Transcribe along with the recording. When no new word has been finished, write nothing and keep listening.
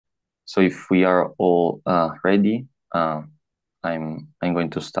So if we are all ready, I'm going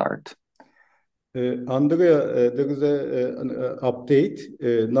to start. Andrea, there is an update.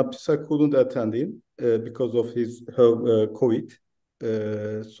 Napisa couldn't attend in because of her COVID.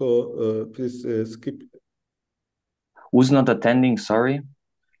 So please skip. Who's not attending? Sorry.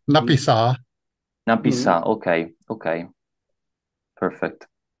 Napisa. Napisa. Okay. Perfect.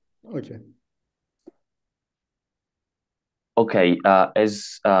 Okay. Okay.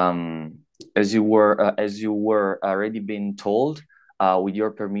 As you were already been told, with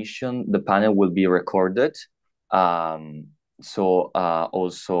your permission, the panel will be recorded. It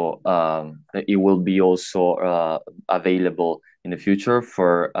will be also available in the future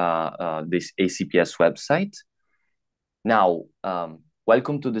for this ACPS website. Now,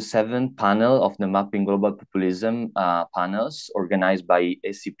 welcome to the seventh panel of the Mapping Global Populism panels organized by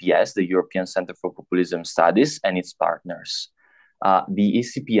ACPS, the European Center for Populism Studies, and its partners. The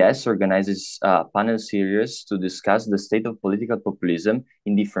ACPS organizes a panel series to discuss the state of political populism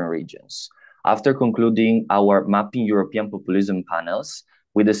in different regions. After concluding our Mapping European Populism panels,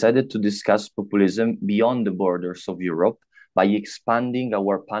 we decided to discuss populism beyond the borders of Europe by expanding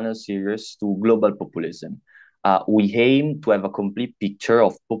our panel series to global populism. We aim to have a complete picture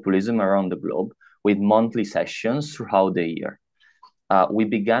of populism around the globe with monthly sessions throughout the year. We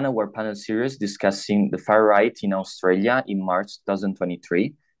began our panel series discussing the far right in Australia in March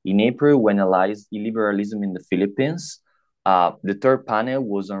 2023. In April, we analyzed illiberalism in the Philippines. The third panel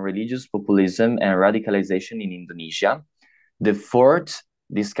was on religious populism and radicalization in Indonesia. The fourth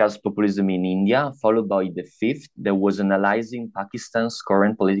discussed populism in India, followed by the fifth that was analyzing Pakistan's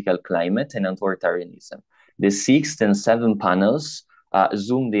current political climate and authoritarianism. The sixth and seventh panels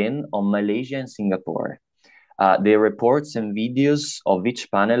zoomed in on Malaysia and Singapore. The reports and videos of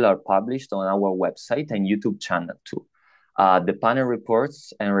each panel are published on our website and YouTube channel too. The panel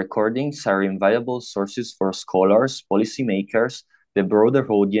reports and recordings are invaluable sources for scholars, policymakers, the broader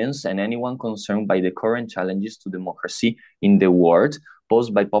audience, and anyone concerned by the current challenges to democracy in the world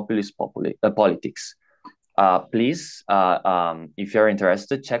posed by populist politics. Please, if you're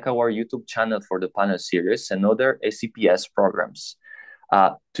interested, check our YouTube channel for the panel series and other ACPS programs.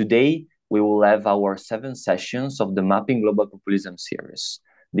 Today, we will have our 7 sessions of the Mapping Global Populism series.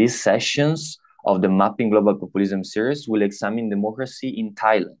 These sessions of the Mapping Global Populism series will examine democracy in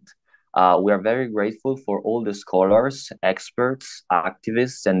Thailand. We are very grateful for all the scholars, experts,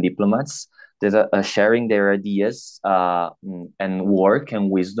 activists, and diplomats that are sharing their ideas and work and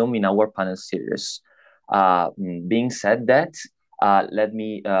wisdom in our panel series. Being said that, let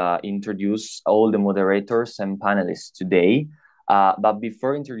me introduce all the moderators and panelists today. But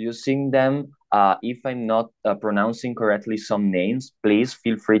before introducing them, if I'm not pronouncing correctly some names, please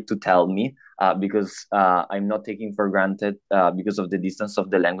feel free to tell me because I'm not taking for granted because of the distance of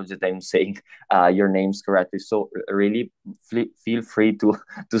the language that I'm saying your names correctly. So really feel free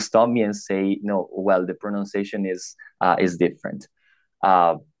to stop me and say, no, well, the pronunciation is different.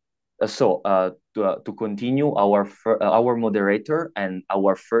 To continue, our moderator and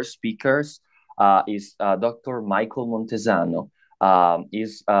our first speakers is Dr. Michael Montesano.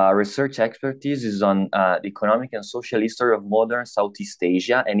 His research expertise is on the economic and social history of modern Southeast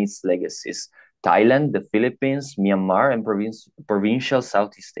Asia and its legacies, Thailand, the Philippines, Myanmar, and provincial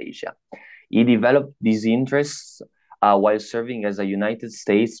Southeast Asia. He developed these interests while serving as a United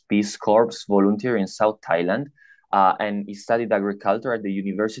States Peace Corps volunteer in South Thailand, and he studied agriculture at the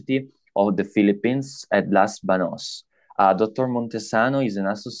University of the Philippines at Las Banos. Dr. Montesano is an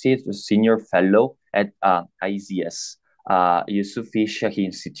associate or senior fellow at IZS, Yusufi Shahi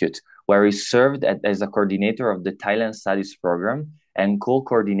Institute, where he served as a coordinator of the Thailand Studies Program and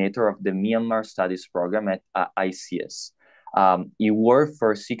co-coordinator of the Myanmar Studies Program at ICS. He worked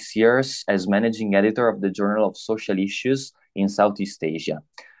for 6 years as managing editor of the Journal of Social Issues in Southeast Asia.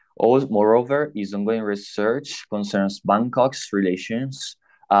 Moreover, his ongoing research concerns Bangkok's relations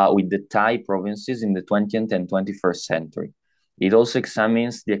with the Thai provinces in the 20th and 21st century. It also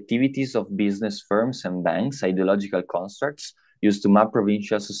examines the activities of business firms and banks, ideological constructs used to map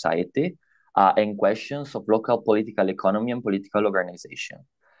provincial society, and questions of local political economy and political organization.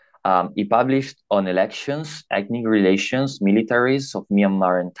 He published on elections, ethnic relations, militaries of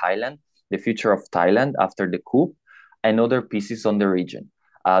Myanmar and Thailand, the future of Thailand after the coup, and other pieces on the region.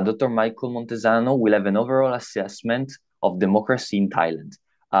 Dr. Michael Montesano will have an overall assessment of democracy in Thailand,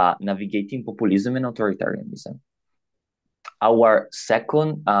 navigating populism and authoritarianism. Our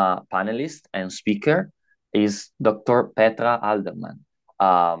second panelist and speaker is Dr. Petra Alderman.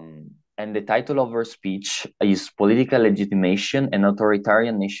 And the title of her speech is Political Legitimation and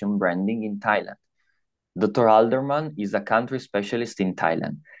Authoritarian Nation Branding in Thailand. Dr. Alderman is a country specialist in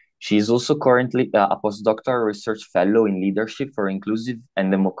Thailand. She is also currently a postdoctoral research fellow in leadership for inclusive and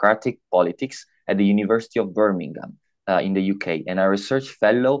democratic politics at the University of Birmingham in the UK, and a research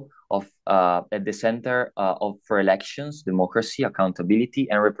fellow at the Center for Elections, Democracy, Accountability,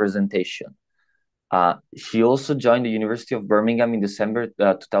 and Representation. She also joined the University of Birmingham in December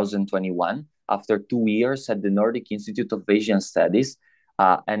 2021 after 2 years at the Nordic Institute of Asian Studies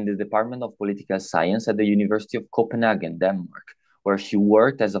and the Department of Political Science at the University of Copenhagen, Denmark, where she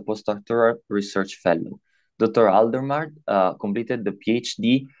worked as a postdoctoral research fellow. Dr. Aldermar completed the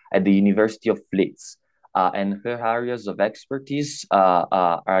PhD at the University of Leeds, and her areas of expertise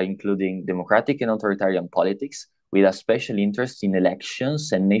are including democratic and authoritarian politics, with a special interest in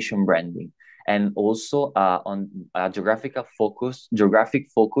elections and nation branding, and also on a geographic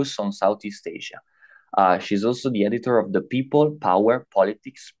focus on Southeast Asia. She's also the editor of the People, Power,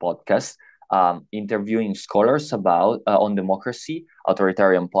 Politics podcast, interviewing scholars about on democracy,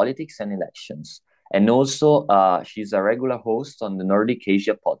 authoritarian politics, and elections. And also, she's a regular host on the Nordic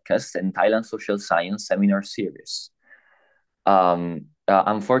Asia podcast and Thailand Social Science seminar series.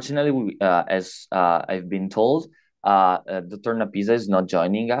 Unfortunately, as I've been told, Dr. Napisa is not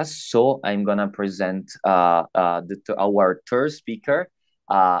joining us, so I'm gonna present our third speaker,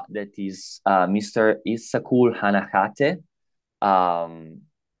 that is Mr. Isakul Hanakate.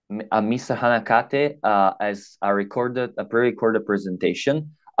 Mr. Hanakate has a pre-recorded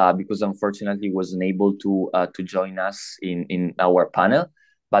presentation because unfortunately he wasn't able to join us in our panel.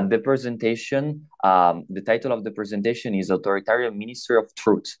 But the presentation, the title of the presentation is Authoritarian Ministry of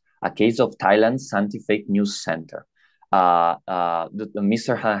Truth, a case of Thailand's anti-fake news center.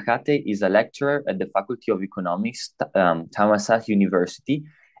 Mr. Hanakate is a lecturer at the Faculty of Economics, Thammasat University,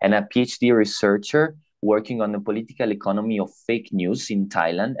 and a PhD researcher working on the political economy of fake news in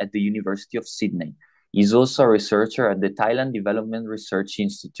Thailand at the University of Sydney. He's also a researcher at the Thailand Development Research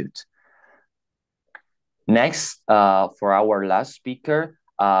Institute. Next, for our last speaker,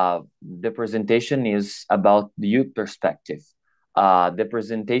 the presentation is about the youth perspective. The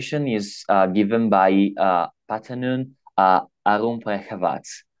presentation is given by Patanun Arunprekavat.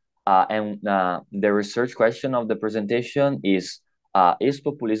 And the research question of the presentation is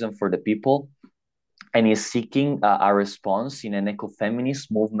populism for the people? And is seeking a response in an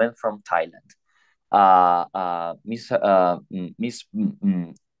ecofeminist movement from Thailand. Ms.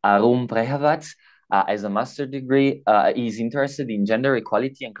 Arunprekavat as a master's degree, is interested in gender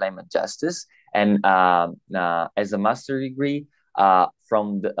equality and climate justice, and as a master's degree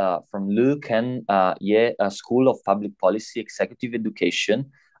from Luken School of Public Policy Executive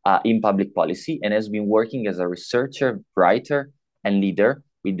Education in Public Policy, and has been working as a researcher, writer, and leader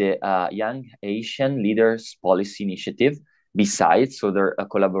with the Young Asian Leaders Policy Initiative, besides other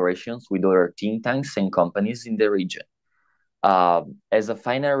collaborations with other think tanks and companies in the region. As a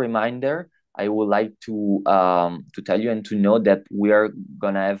final reminder, I would like to tell you and to know that we are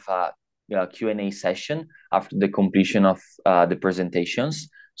gonna have a Q&A session after the completion of the presentations.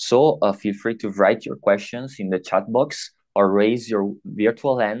 So feel free to write your questions in the chat box or raise your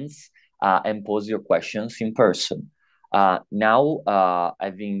virtual hands and pose your questions in person. Now,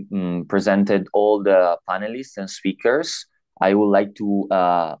 having presented all the panelists and speakers, I would like to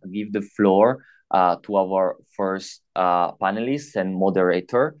give the floor to our first panelist and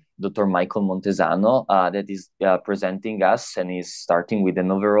moderator, Dr. Michael Montesano, that is presenting us and is starting with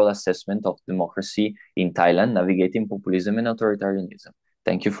an overall assessment of democracy in Thailand, navigating populism and authoritarianism.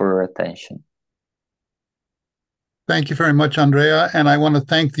 Thank you for your attention. Thank you very much, Andrea. And I want to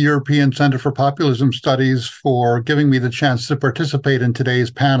thank the European Center for Populism Studies for giving me the chance to participate in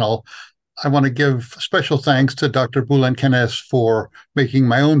today's panel. I want to give special thanks to Dr. Bulan Kenes for making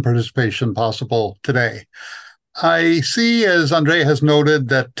my own participation possible today. I see, as Andrea has noted,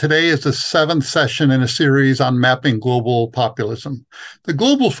 that today is the 7th session in a series on mapping global populism. The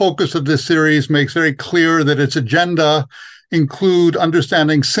global focus of this series makes very clear that its agenda include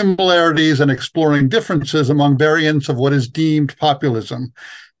understanding similarities and exploring differences among variants of what is deemed populism.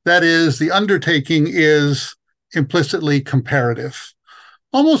 That is, the undertaking is implicitly comparative.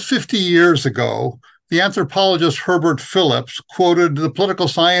 Almost 50 years ago, the anthropologist Herbert Phillips quoted the political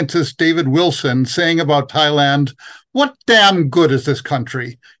scientist David Wilson saying about Thailand, "What damn good is this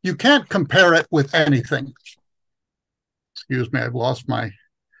country? You can't compare it with anything." Excuse me, I've lost my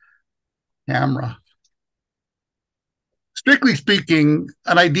camera. Strictly speaking,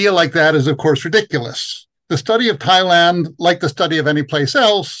 an idea like that is, of course, ridiculous. The study of Thailand, like the study of any place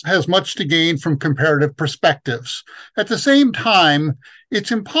else, has much to gain from comparative perspectives. At the same time,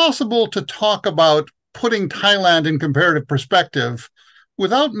 it's impossible to talk about putting Thailand in comparative perspective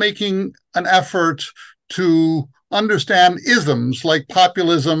without making an effort to understand isms like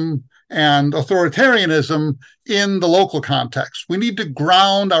populism and authoritarianism in the local context. We need to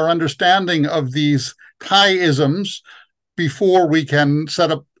ground our understanding of these Thai isms before we can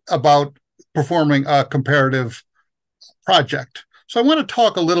set up about performing a comparative project. So I want to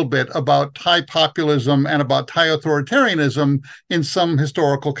talk a little bit about Thai populism and about Thai authoritarianism in some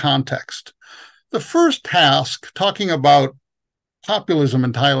historical context. The first task, talking about populism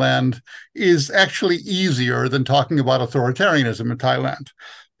in Thailand, is actually easier than talking about authoritarianism in Thailand.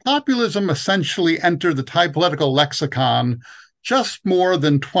 Populism essentially entered the Thai political lexicon just more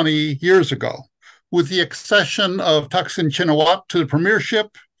than 20 years ago. With the accession of Thaksin Shinawatra to the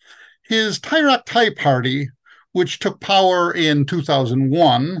premiership, his Thai Rak Thai party, which took power in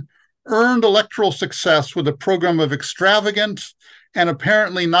 2001, earned electoral success with a program of extravagant and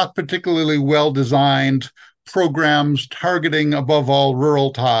apparently not particularly well-designed programs targeting, above all,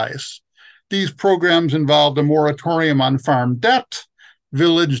 rural Thais. These programs involved a moratorium on farm debt,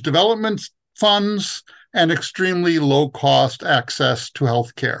 village development funds, and extremely low-cost access to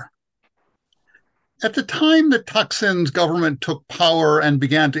health care. At the time that Thaksin's government took power and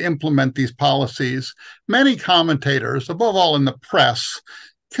began to implement these policies, many commentators, above all in the press,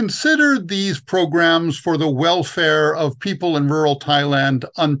 considered these programs for the welfare of people in rural Thailand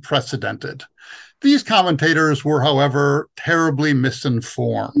unprecedented. These commentators were, however, terribly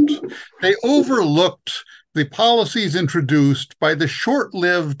misinformed. They overlooked the policies introduced by the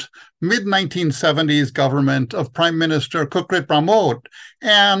short-lived mid-1970s government of Prime Minister Kukrit Pramod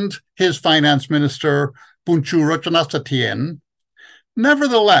and his finance minister, Bunchu Rochanasatien.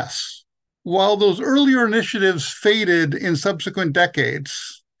 Nevertheless, while those earlier initiatives faded in subsequent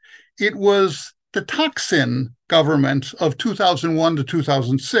decades, it was the Thaksin government of 2001 to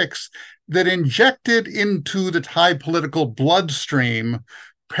 2006 that injected into the Thai political bloodstream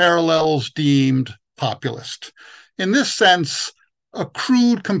parallels deemed populist. In this sense, a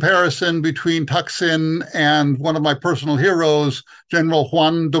crude comparison between Thaksin and one of my personal heroes, General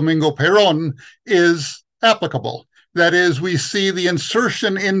Juan Domingo Perón, is applicable. That is, we see the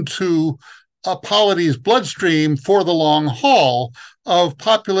insertion into a polity's bloodstream for the long haul of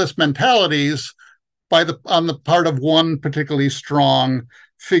populist mentalities on the part of one particularly strong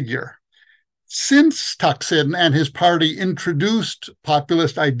figure. Since Thaksin and his party introduced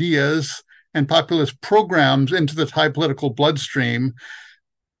populist ideas and populist programs into the Thai political bloodstream,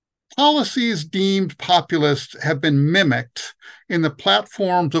 policies deemed populist have been mimicked in the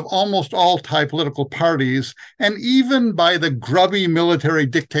platforms of almost all Thai political parties, and even by the grubby military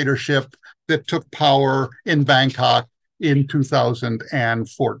dictatorship that took power in Bangkok in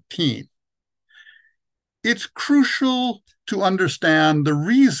 2014. It's crucial to understand the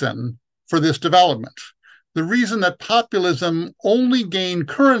reason for this development. The reason that populism only gained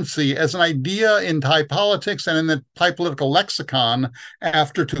currency as an idea in Thai politics and in the Thai political lexicon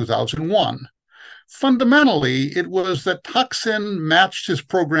after 2001. Fundamentally, it was that Thaksin matched his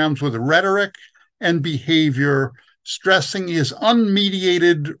programs with rhetoric and behavior, stressing his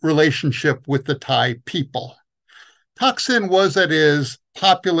unmediated relationship with the Thai people. Thaksin was, that is,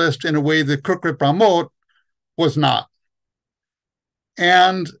 populist in a way that Kukrit Pramod was not.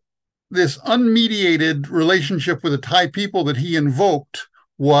 And this unmediated relationship with the Thai people that he invoked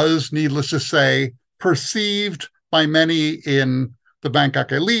was, needless to say, perceived by many in the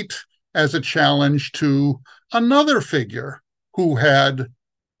Bangkok elite as a challenge to another figure who had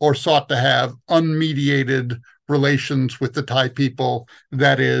or sought to have unmediated relations with the Thai people,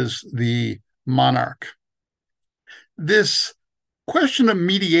 that is, the monarch. This question of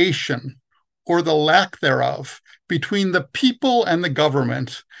mediation, or the lack thereof, between the people and the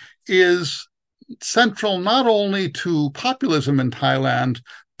government is central not only to populism in Thailand,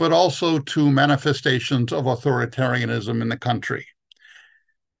 but also to manifestations of authoritarianism in the country.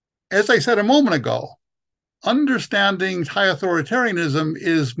 As I said a moment ago, understanding Thai authoritarianism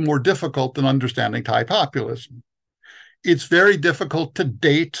is more difficult than understanding Thai populism. It's very difficult to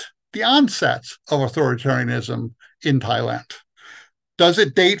date the onset of authoritarianism in Thailand. Does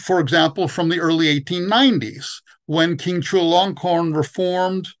it date, for example, from the early 1890s, when King Chulalongkorn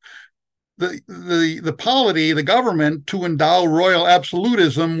reformed the polity, the government, to endow royal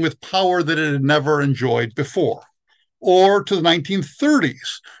absolutism with power that it had never enjoyed before? Or to the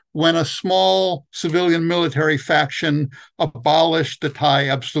 1930s, when a small civilian military faction abolished the Thai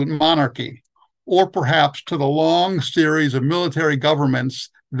absolute monarchy? Or perhaps to the long series of military governments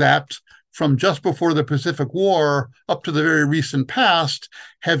that, from just before the Pacific War up to the very recent past,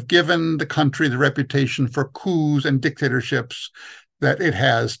 have given the country the reputation for coups and dictatorships that it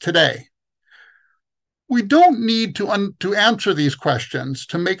has today. We don't need to answer these questions,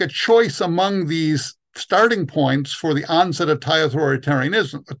 to make a choice among these starting points for the onset of Thai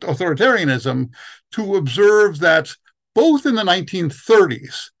authoritarianism to observe that both in the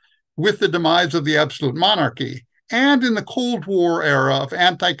 1930s, with the demise of the absolute monarchy, and in the Cold War era of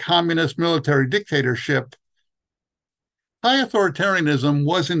anti-communist military dictatorship, Thai authoritarianism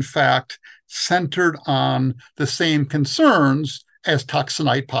was in fact centered on the same concerns as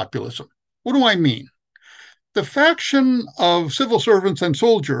Thaksinite populism. What do I mean? The faction of civil servants and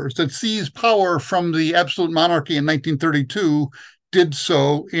soldiers that seized power from the absolute monarchy in 1932 did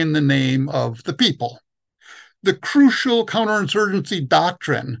so in the name of the people. The crucial counterinsurgency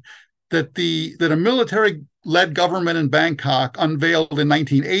doctrine that a military-led government in Bangkok unveiled in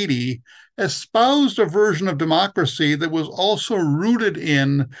 1980 espoused a version of democracy that was also rooted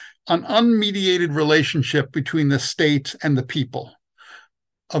in an unmediated relationship between the state and the people,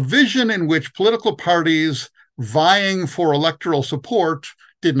 a vision in which political parties vying for electoral support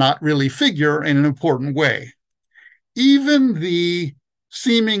did not really figure in an important way. Even the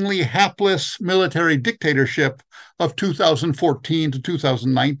seemingly hapless military dictatorship of 2014 to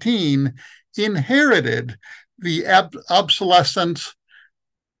 2019 inherited the obsolescent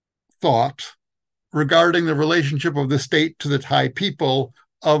thought regarding the relationship of the state to the Thai people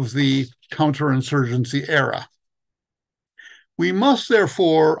of the counterinsurgency era. We must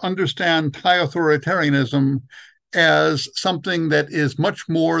therefore understand Thai authoritarianism as something that is much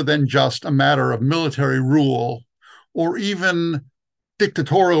more than just a matter of military rule or even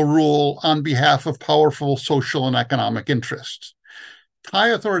dictatorial rule on behalf of powerful social and economic interests. Thai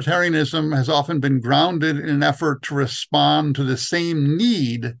authoritarianism has often been grounded in an effort to respond to the same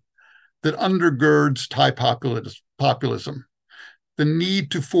need that undergirds Thai populism, the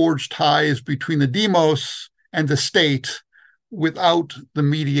need to forge ties between the demos and the state without the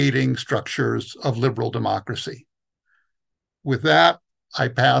mediating structures of liberal democracy. With that, I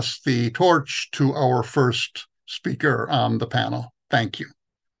pass the torch to our first speaker on the panel. Thank you.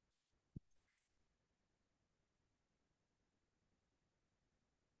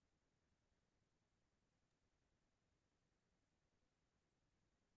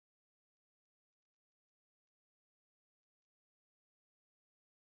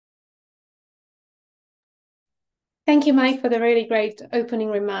 Thank you, Mike, for the really great opening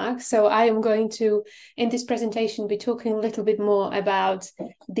remarks. So I am going to, in this presentation, be talking a little bit more about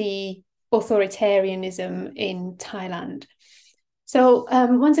the authoritarianism in Thailand. So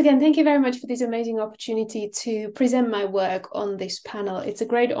once again, thank you very much for this amazing opportunity to present my work on this panel. It's a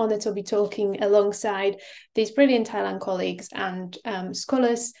great honor to be talking alongside these brilliant Thailand colleagues and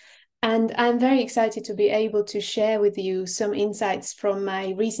scholars. And I'm very excited to be able to share with you some insights from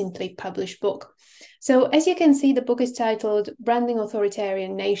my recently published book. So as you can see, the book is titled Branding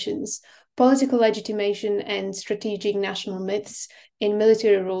Authoritarian Nations, Political Legitimation and Strategic National Myths in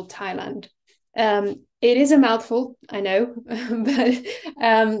Military-Ruled Thailand. It is a mouthful, I know, but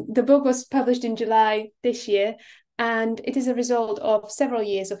the book was published in July this year, and it is a result of several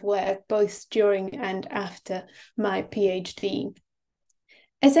years of work, both during and after my PhD.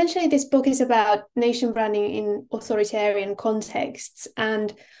 Essentially, this book is about nation branding in authoritarian contexts,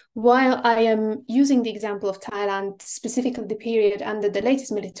 and while I am using the example of Thailand, specifically the period under the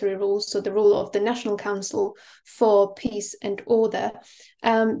latest military rules, so the rule of the National Council for Peace and Order,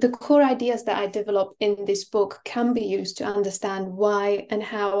 the core ideas that I develop in this book can be used to understand why and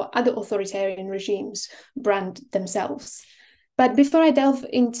how other authoritarian regimes brand themselves. But before I delve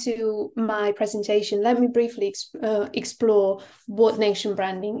into my presentation, let me briefly explore what nation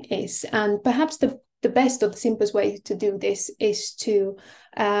branding is. And perhaps the best or the simplest way to do this is to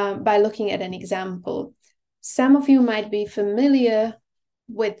by looking at an example. Some of you might be familiar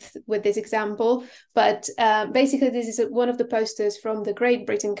with this example, but basically this is one of the posters from the Great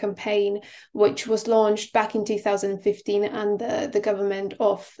Britain campaign, which was launched back in 2015 under the government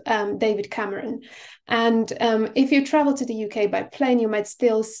of David Cameron. And if you travel to the UK by plane, you might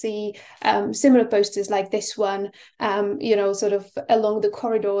still see similar posters like this one, sort of along the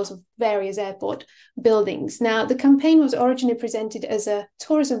corridors of various airport buildings. Now, the campaign was originally presented as a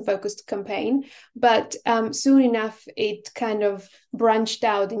tourism-focused campaign, but soon enough, it kind of branched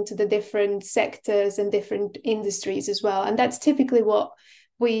out into the different sectors and different industries as well. And that's typically what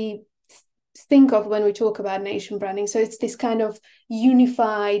we think of when we talk about nation branding. So it's this kind of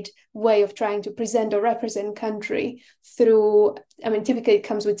unified way of trying to present or represent country through, typically it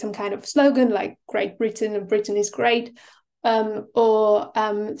comes with some kind of slogan like Great Britain and Britain is great, or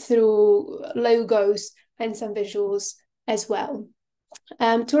through logos and some visuals as well.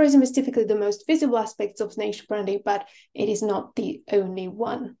 Tourism is typically the most visible aspect of nation branding, but it is not the only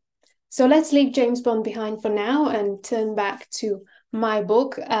one. So let's leave James Bond behind for now and turn back to my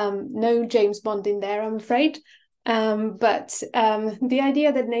book. No James Bond in there, I'm afraid. But the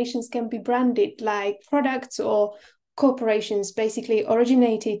idea that nations can be branded like products or corporations basically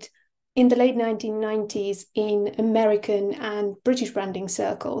originated in the late 1990s in American and British branding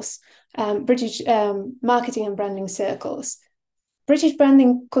circles, British marketing and branding circles. British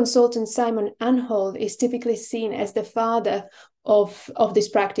branding consultant Simon Anhold is typically seen as the father of this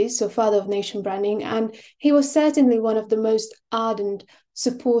practice, so father of nation branding, and he was certainly one of the most ardent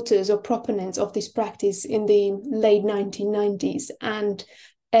supporters or proponents of this practice in the late 1990s and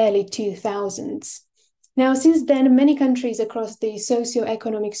early 2000s. Now, since then, many countries across the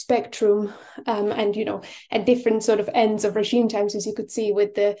socio-economic spectrum and, at different sort of ends of regime times, as you could see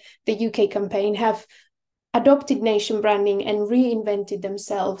with the UK campaign, have adopted nation branding and reinvented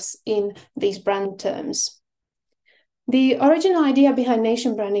themselves in these brand terms. The original idea behind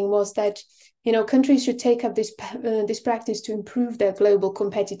nation branding was that countries should take up this practice to improve their global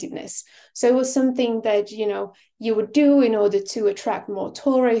competitiveness. So it was something that you would do in order to attract more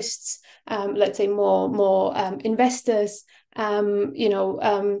tourists, let's say more investors,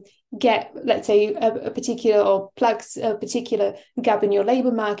 get, let's say, a particular or plugs a particular gap in your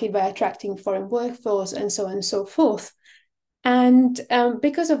labor market by attracting foreign workforce and so on and so forth. And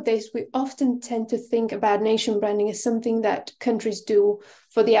because of this, we often tend to think about nation branding as something that countries do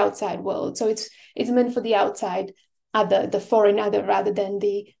for the outside world. So it's meant for the outside other, the foreign other, rather than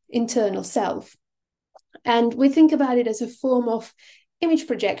the internal self. And we think about it as a form of image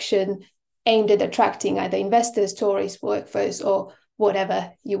projection aimed at attracting either investors, tourists, workforce, or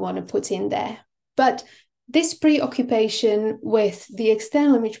whatever you want to put in there. But this preoccupation with the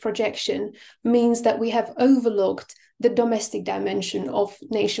external image projection means that we have overlooked the domestic dimension of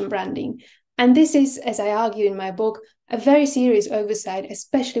nation branding. And this is, as I argue in my book, a very serious oversight,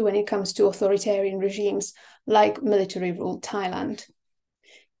 especially when it comes to authoritarian regimes like military-ruled Thailand.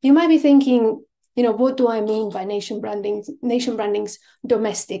 You might be thinking, what do I mean by nation branding's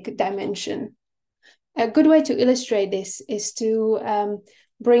domestic dimension? A good way to illustrate this is to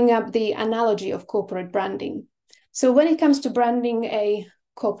bring up the analogy of corporate branding. So when it comes to branding a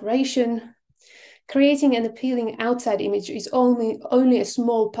corporation, creating an appealing outside image is only a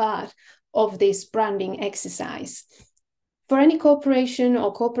small part of this branding exercise. For any corporation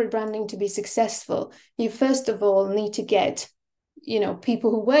or corporate branding to be successful, you first of all need to get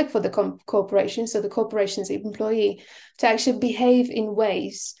people who work for the corporation, so the corporation's employee, to actually behave in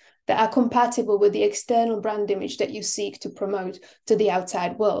ways that are compatible with the external brand image that you seek to promote to the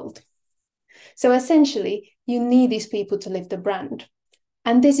outside world. So essentially, you need these people to live the brand.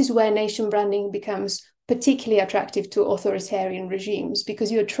 And this is where nation branding becomes particularly attractive to authoritarian regimes,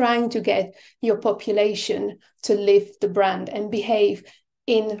 because you're trying to get your population to live the brand and behave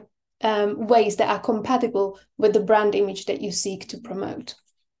in ways that are compatible with the brand image that you seek to promote.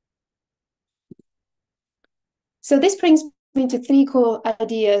 So this brings me to three core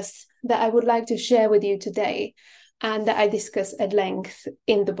ideas that I would like to share with you today and that I discuss at length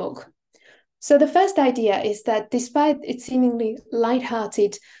in the book. So the first idea is that despite its seemingly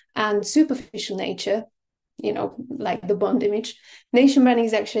light-hearted and superficial nature, like the Bond image, nation branding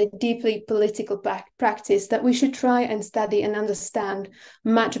is actually a deeply political practice that we should try and study and understand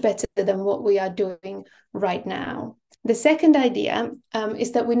much better than what we are doing right now. The second idea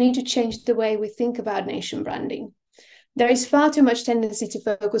is that we need to change the way we think about nation branding. There is far too much tendency to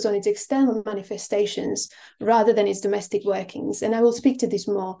focus on its external manifestations rather than its domestic workings, and I will speak to this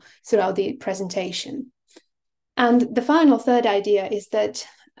more throughout the presentation. And the final third idea is that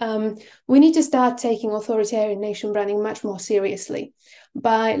we need to start taking authoritarian nation branding much more seriously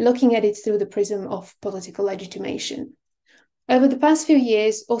by looking at it through the prism of political legitimation. Over the past few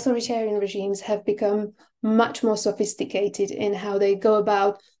years, authoritarian regimes have become much more sophisticated in how they go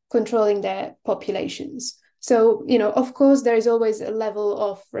about controlling their populations. So, of course, there is always a level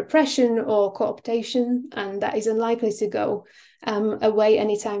of repression or co-optation, and that is unlikely to go away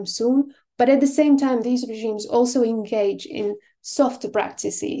anytime soon. But at the same time, these regimes also engage in softer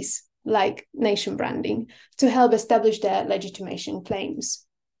practices like nation branding to help establish their legitimation claims.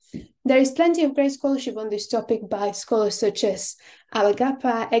 There is plenty of great scholarship on this topic by scholars such as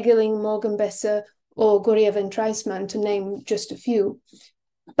Alagapa, Egeling, Morgenbesser, or Goriev and Treisman, to name just a few.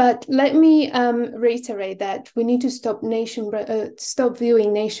 But let me reiterate that we need to stop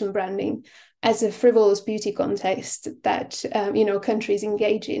viewing nation branding as a frivolous beauty contest that countries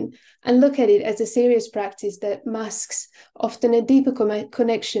engage in, and look at it as a serious practice that masks often a deeper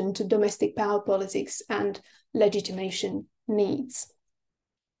connection to domestic power politics and legitimation needs.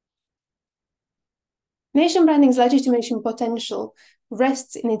 Nation branding's legitimation potential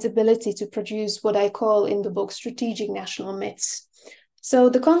rests in its ability to produce what I call in the book strategic national myths. So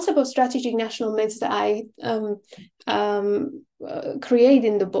the concept of strategic national myths that I create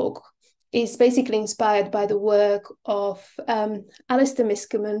in the book is basically inspired by the work of Alistair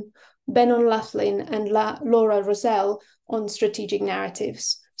Miskman, Ben O'Loughlin, and Laura Rosell on strategic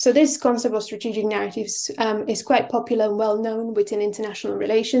narratives. So this concept of strategic narratives is quite popular and well known within international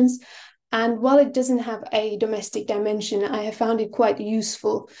relations. And while it doesn't have a domestic dimension, I have found it quite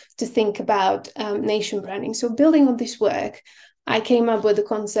useful to think about nation branding. So building on this work, I came up with the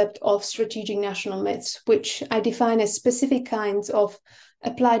concept of strategic national myths, which I define as specific kinds of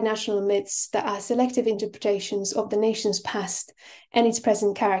applied national myths that are selective interpretations of the nation's past and its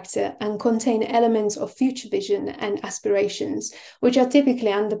present character, and contain elements of future vision and aspirations, which are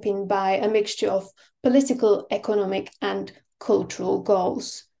typically underpinned by a mixture of political, economic, and cultural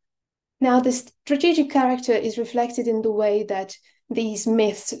goals. Now, the strategic character is reflected in the way that these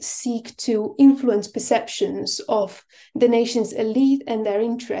myths seek to influence perceptions of the nation's elite and their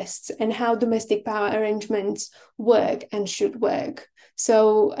interests, and how domestic power arrangements work and should work.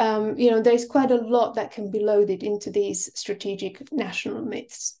 So, there's quite a lot that can be loaded into these strategic national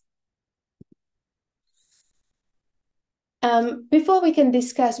myths. Before we can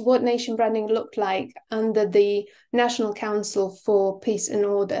discuss what nation branding looked like under the National Council for Peace and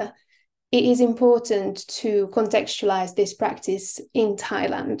Order, it is important to contextualize this practice in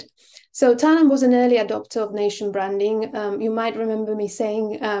Thailand. So Thailand was an early adopter of nation branding. You might remember me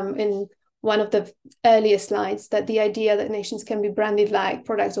saying in one of the earlier slides that the idea that nations can be branded like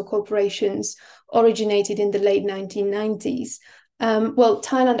products or corporations originated in the late 1990s. Well,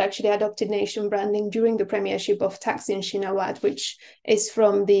 Thailand actually adopted nation branding during the premiership of Thaksin Shinawatra, which is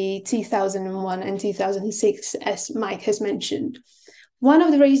from the 2001 and 2006, as Mike has mentioned. One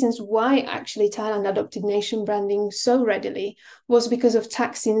of the reasons why actually Thailand adopted nation branding so readily was because of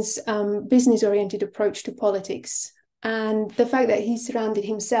Thaksin's business-oriented approach to politics, and the fact that he surrounded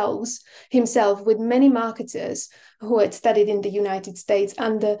himself with many marketers who had studied in the United States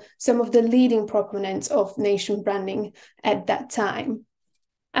under some of the leading proponents of nation branding at that time.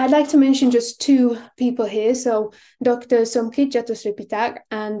 I'd like to mention just two people here. So Dr. Somkit Jatosripitak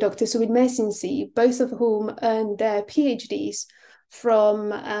and Dr. Suvidmay Sinsi, both of whom earned their PhDs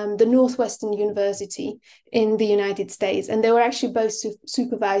from the Northwestern University in the United States. And they were actually both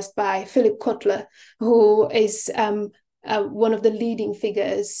supervised by Philip Kotler, who is one of the leading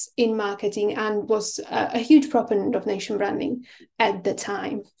figures in marketing and was a huge proponent of nation branding at the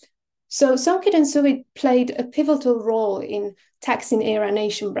time. So Somkit and Suvid played a pivotal role in Thaksin-era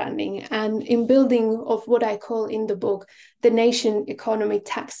nation branding and in building of what I call in the book the nation economy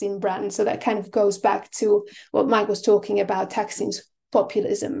Thaksin brand. So that kind of goes back to what Mike was talking about, Thaksin's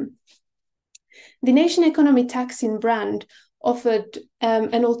populism. The nation economy Thaksin brand offered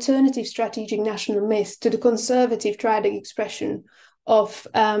an alternative strategic national myth to the conservative triadic expression of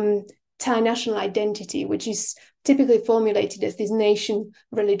Thai national identity, which is typically formulated as this nation,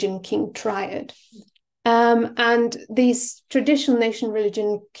 religion, king triad. And this traditional nation,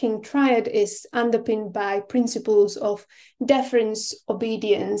 religion, king triad is underpinned by principles of deference,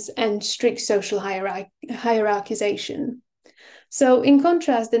 obedience, and strict social hierarchization. So in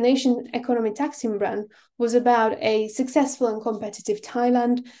contrast, the nation economy Thaksin brand was about a successful and competitive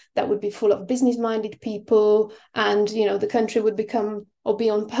Thailand that would be full of business-minded people, and the country would become or be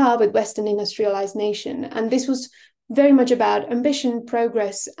on par with Western industrialized nation. And this was very much about ambition,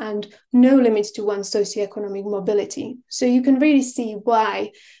 progress, and no limits to one's socioeconomic mobility. So you can really see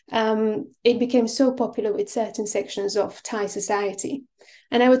why it became so popular with certain sections of Thai society.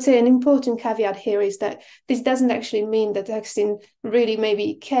 And I would say an important caveat here is that this doesn't actually mean that Thaksin really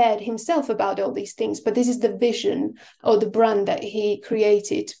maybe cared himself about all these things, but this is the vision or the brand that he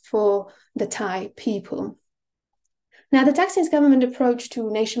created for the Thai people. Now, the Thaksin's government approach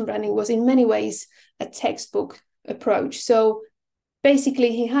to nation branding was in many ways a textbook approach. So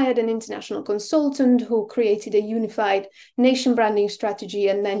basically, he hired an international consultant who created a unified nation branding strategy,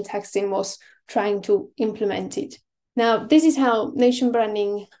 and then Thaksin was trying to implement it. Now, this is how nation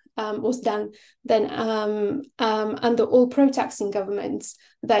branding was done then under all pro-Thaksin governments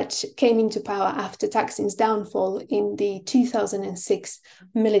that came into power after Thaksin's downfall in the 2006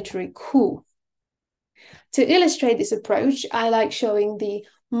 military coup. To illustrate this approach, I like showing the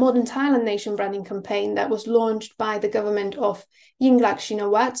modern Thailand nation branding campaign that was launched by the government of Yingluck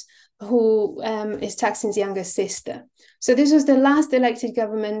Shinawatra, who is Thaksin's younger sister. So this was the last elected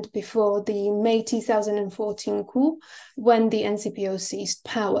government before the May 2014 coup, when the NCPO seized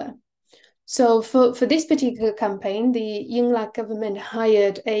power. So for this particular campaign, the Yingluck government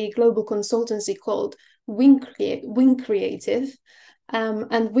hired a global consultancy called Wing Creative,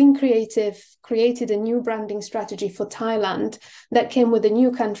 And Wing Creative created a new branding strategy for Thailand that came with a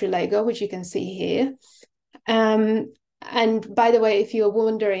new country logo, which you can see here. And by the way, if you're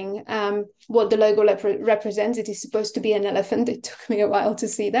wondering what the logo represents, it is supposed to be an elephant. It took me a while to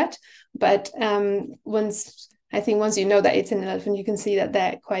see that. But once you know that it's an elephant, you can see that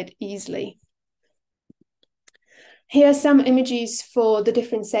there quite easily. Here are some images for the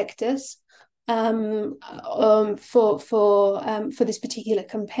different sectors for this particular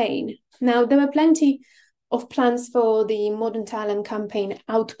campaign. Now, there were plenty of plans for the Modern Thailand campaign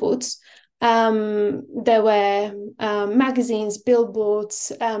outputs. There were magazines,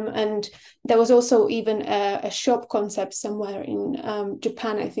 billboards, and there was also even a shop concept somewhere in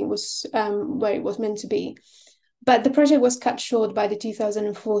Japan, I think was where it was meant to be. But the project was cut short by the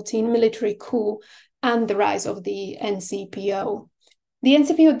 2014 military coup and the rise of the NCPO. The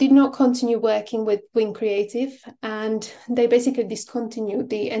NCPO did not continue working with Wing Creative, and they basically discontinued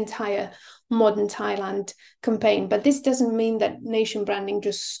the entire Modern Thailand campaign. But this doesn't mean that nation branding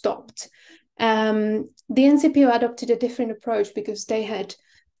just stopped. The NCPO adopted a different approach because they had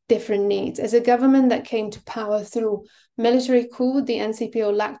different needs. As a government that came to power through military coup, the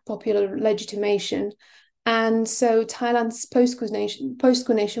NCPO lacked popular legitimation. And so Thailand's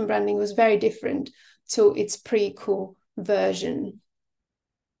post-coup nation branding was very different to its pre-coup version.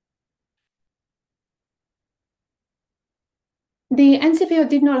 The NCPO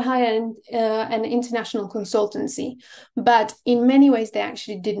did not hire an international consultancy, but in many ways they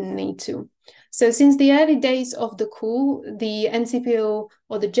actually didn't need to. So since the early days of the coup, the NCPO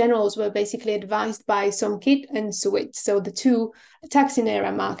or the generals were basically advised by Somkit and Suwit, so the two Thaksin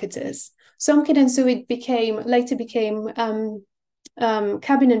era marketers. Somkit and Suwit later became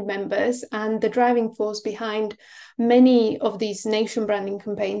cabinet members and the driving force behind many of these nation branding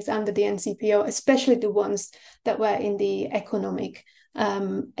campaigns under the NCPO, especially the ones that were in the economic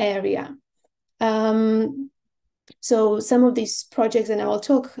area. So some of these projects, and I will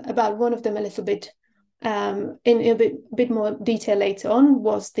talk about one of them a little bit in a bit more detail later on,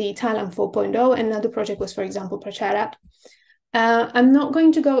 was the Thailand 4.0. Another project was, for example, Pracharat. I'm not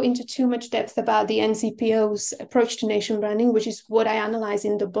going to go into too much depth about the NCPO's approach to nation branding, which is what I analyze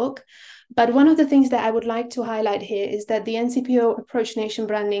in the book. But one of the things that I would like to highlight here is that the NCPO approached nation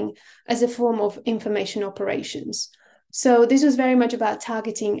branding as a form of information operations. So this was very much about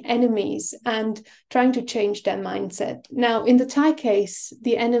targeting enemies and trying to change their mindset. Now, in the Thai case,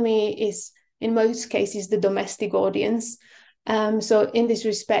 the enemy is, in most cases, the domestic audience. So in this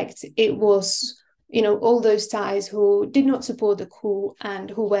respect, it was all those Thais who did not support the coup and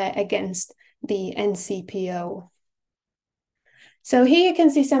who were against the NCPO. So here you can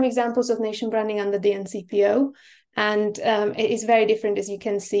see some examples of nation branding under the NCPO, and it is very different, as you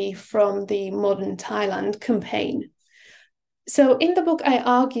can see, from the Modern Thailand campaign. So in the book, I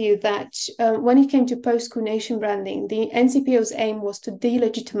argue that when it came to post-coup nation branding, the NCPO's aim was to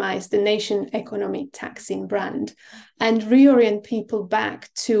delegitimize the nation economic Thaksin brand and reorient people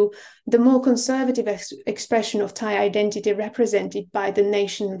back to the more conservative expression of Thai identity represented by the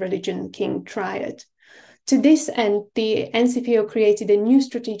nation, religion, king triad. To this end, the NCPO created a new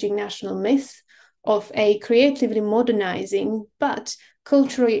strategic national myth of a creatively modernizing but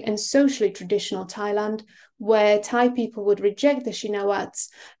culturally and socially traditional Thailand, where Thai people would reject the Shinawats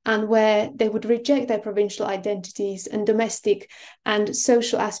and where they would reject their provincial identities and domestic and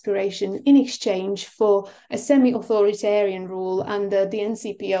social aspiration in exchange for a semi-authoritarian rule under the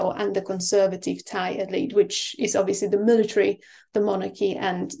NCPO and the conservative Thai elite, which is obviously the military, the monarchy,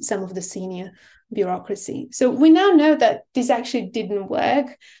 and some of the senior bureaucracy. So we now know that this actually didn't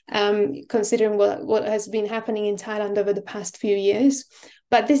work, considering what has been happening in Thailand over the past few years.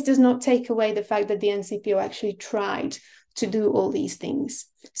 But this does not take away the fact that the NCPO actually tried to do all these things.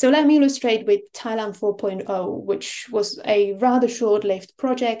 So let me illustrate with Thailand 4.0, which was a rather short-lived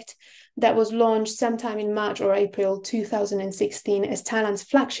project that was launched sometime in March or April 2016 as Thailand's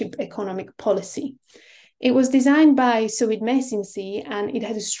flagship economic policy. It was designed by Suwit Mesinsi, and it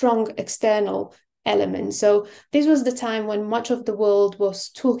had a strong external element. So this was the time when much of the world was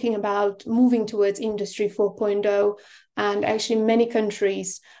talking about moving towards Industry 4.0, and actually many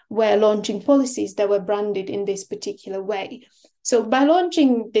countries were launching policies that were branded in this particular way. So by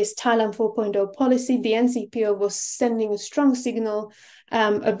launching this Thailand 4.0 policy, the NCPO was sending a strong signal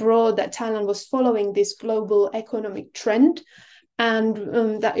abroad that Thailand was following this global economic trend, and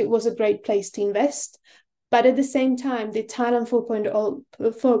that it was a great place to invest. But at the same time, the Thailand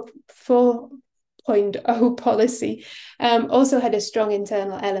 4.0 policy also had a strong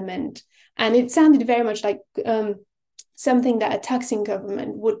internal element. And it sounded very much like something that a taxing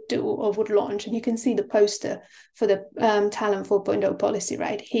government would do or would launch. And you can see the poster for the Thailand 4.0 policy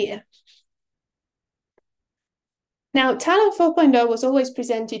right here. Now, Thailand 4.0 was always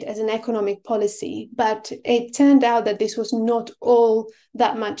presented as an economic policy, but it turned out that this was not all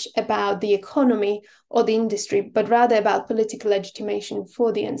that much about the economy or the industry, but rather about political legitimation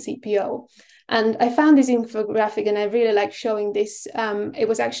for the NCPO. And I found this infographic and I really like showing this. It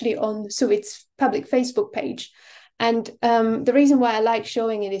was actually on Suvit's public Facebook page. And the reason why I like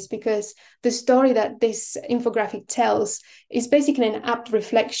showing it is because the story that this infographic tells is basically an apt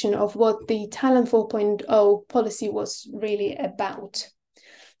reflection of what the Thailand 4.0 policy was really about.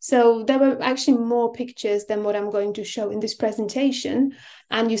 So there were actually more pictures than what I'm going to show in this presentation,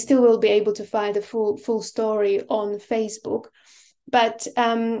 and you still will be able to find the full story on Facebook. But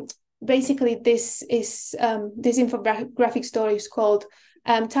basically, this infographic story is called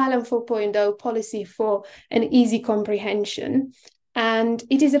Thailand 4.0 Policy for an Easy Comprehension. And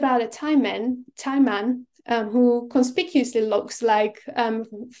it is about a Thai man who conspicuously looks like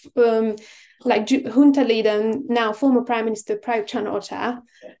junta leader, now former Prime Minister Prayut Chan-o-cha.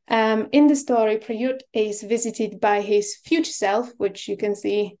 In the story, Prayut is visited by his future self, which you can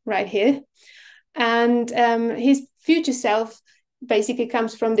see right here. And his future self basically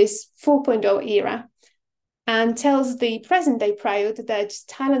comes from this 4.0 era and tells the present-day Prayut that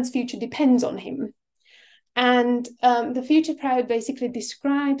Thailand's future depends on him. And the future Prayut basically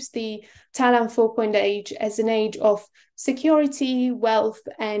describes the Thailand 4.0 age as an age of security, wealth,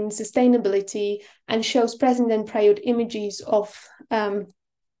 and sustainability, and shows President Prayut images of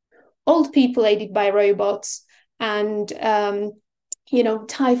old people aided by robots and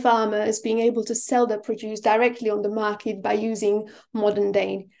Thai farmers being able to sell their produce directly on the market by using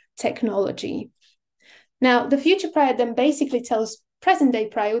modern-day technology. Now, the future Prayut then basically tells present-day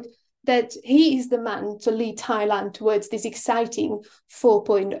Prayut that he is the man to lead Thailand towards this exciting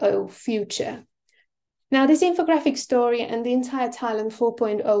 4.0 future. Now, this infographic story and the entire Thailand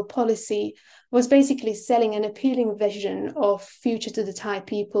 4.0 policy was basically selling an appealing vision of future to the Thai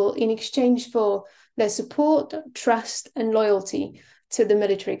people in exchange for their support, trust, and loyalty to the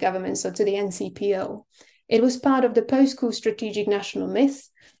military government, so to the NCPO. It was part of the post-coup strategic national myth,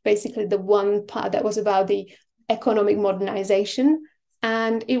 basically the one part that was about the economic modernization.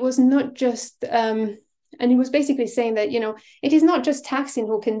 And it was not just, and he was basically saying that, it is not just Thaksin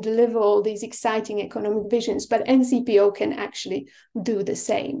who can deliver all these exciting economic visions, but NCPO can actually do the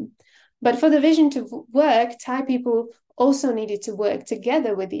same. But for the vision to work, Thai people also needed to work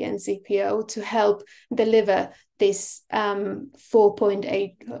together with the NCPO to help deliver this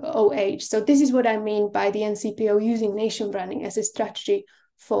 4.0 age. So this is what I mean by the NCPO using nation branding as a strategy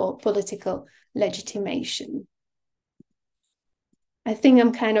for political legitimation. I think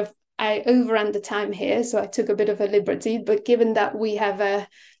I overran the time here, so I took a bit of a liberty, but given that we have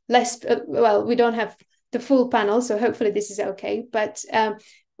we don't have the full panel, so hopefully this is okay, but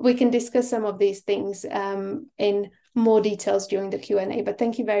we can discuss some of these things in more details during the Q&A, but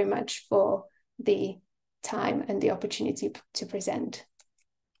thank you very much for the time and the opportunity to present.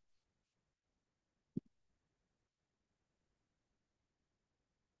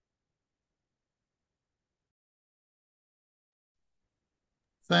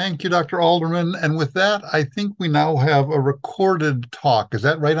 Thank you, Dr. Alderman. And with that, I think we now have a recorded talk. Is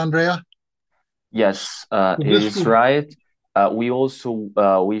that right, Andrea? Yes, it is right. We also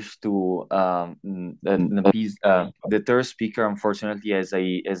wish to the third speaker, unfortunately, as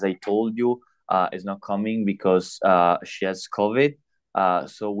I told you, is not coming because she has COVID.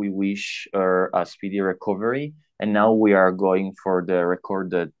 So we wish her a speedy recovery. And now we are going for the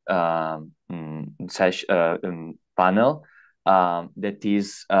recorded panel. That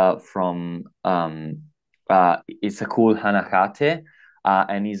is from Isakul Hanakate,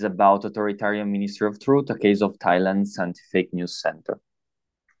 and is about Authoritarian Ministry of Truth, a case of Thailand's Anti-Fake News Center.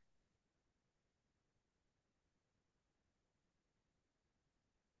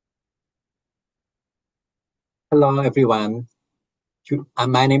 Hello, everyone.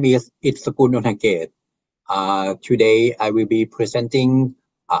 My name is Isakul Hanakate. Today, I will be presenting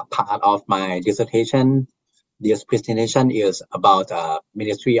part of my dissertation. This presentation is about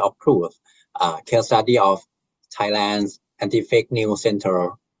Ministry of Truth, case study of Thailand's Anti-Fake News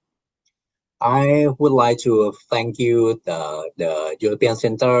Center. I would like to thank you, the European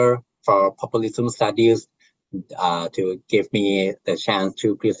Center for Populism Studies, to give me the chance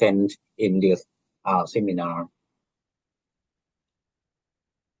to present in this seminar.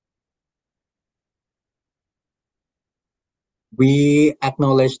 We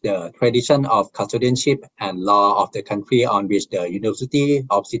acknowledge the tradition of custodianship and law of the country on which the University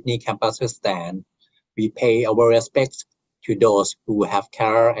of Sydney campuses stand. We pay our respects to those who have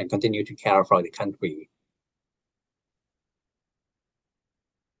care and continue to care for the country.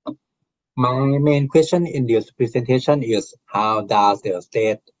 My main question in this presentation is how does the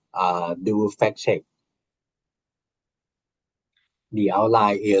state do fact check? The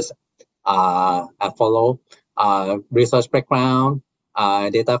outline is as follow: research background,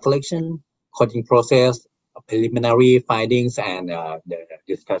 data collection, coding process, preliminary findings, and the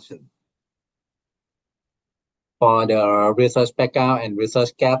discussion. For the research background and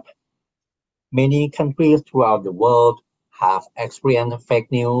research gap, many countries throughout the world have experienced fake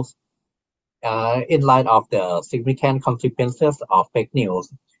news. In light of the significant consequences of fake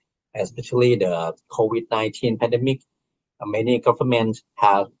news, especially the COVID-19 pandemic, many governments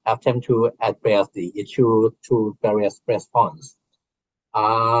have attempted to address the issue through various responses.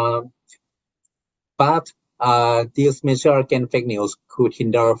 But these measures against fake news could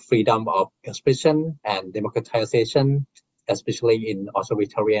hinder freedom of expression and democratization, especially in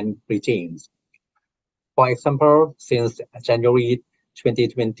authoritarian regimes. For example, since January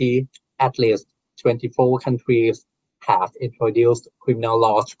 2020, at least 24 countries have introduced criminal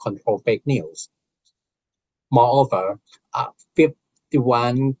laws to control fake news. Moreover,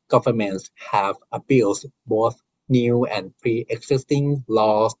 51 governments have abused both new and pre-existing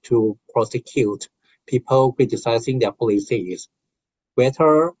laws to prosecute people criticizing their policies,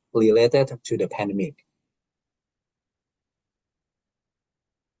 whether related to the pandemic.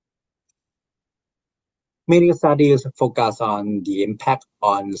 Many studies focus on the impact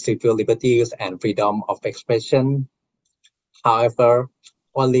on civil liberties and freedom of expression. However,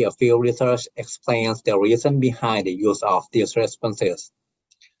 only a few research explains the reason behind the use of these responses.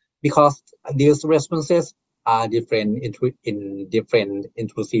 Because these responses are different in different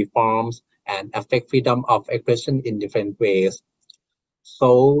intrusive forms and affect freedom of expression in different ways.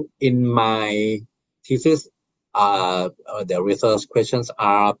 So in my thesis, the research questions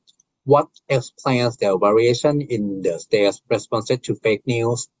are: what explains the variation in the state's responses to fake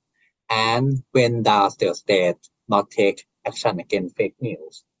news? And when does the state not take action against fake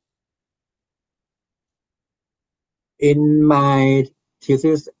news? In my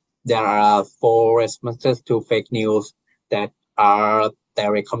thesis, there are 4 responses to fake news that are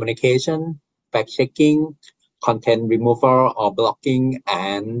direct communication, fact-checking, content removal or blocking,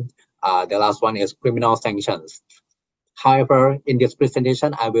 and the last one is criminal sanctions. However, in this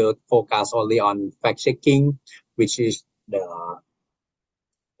presentation, I will focus only on fact-checking, which is the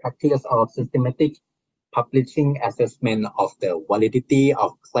practice of systematic publishing assessment of the validity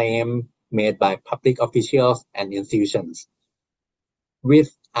of claims made by public officials and institutions,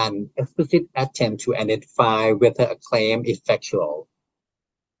 with an explicit attempt to identify whether a claim is factual.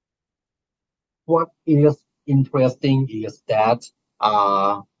 What is interesting is that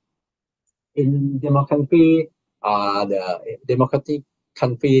in democracy, the democratic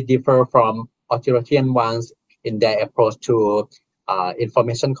country differ from authoritarian ones in their approach to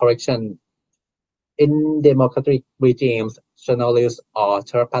information correction. In democratic regimes, journalists or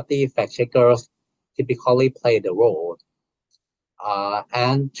third-party fact-checkers typically play the role.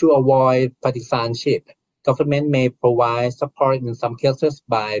 And to avoid partisanship, government may provide support in some cases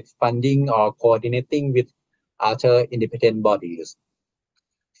by funding or coordinating with other independent bodies.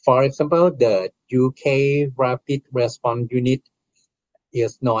 For example, the UK Rapid Response Unit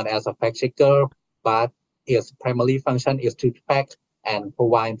is known as a fact-checker, but its primary function is to fact and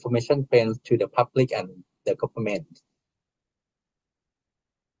provide information to the public and the government.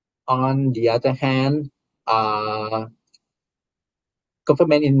 On the other hand,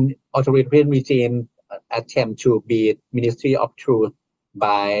 government in authoritarian regime attempt to beat Ministry of Truth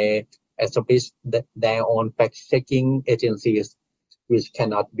by establish their own fact-checking agencies, which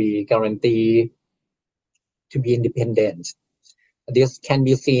cannot be guaranteed to be independent. This can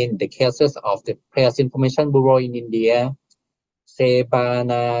be seen in the cases of the Press Information Bureau in India,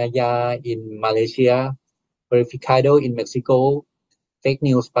 Sebanaya in Malaysia, Verificado in Mexico, Fake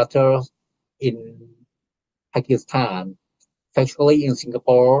News Butters in Pakistan, Factually in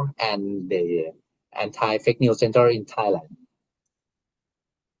Singapore, and the Anti-Fake News Center in Thailand.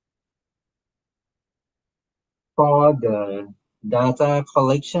 For the data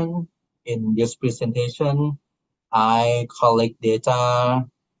collection in this presentation, I collect data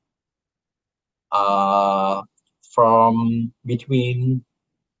from between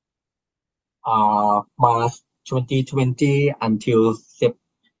March 2020 until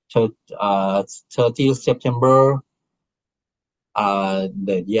 30 September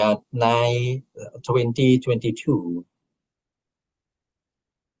the year 2022.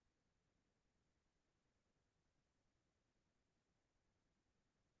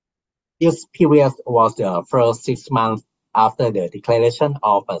 This period was the first 6 months after the declaration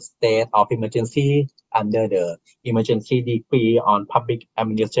of a state of emergency under the emergency decree on public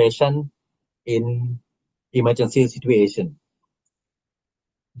administration in emergency situation.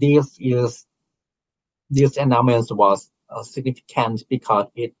 This announcement was significant because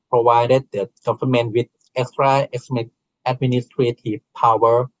it provided the government with extra administrative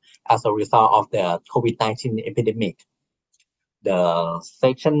power as a result of the COVID-19 epidemic. The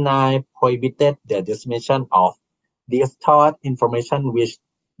Section 9 prohibited the dissemination of distort information which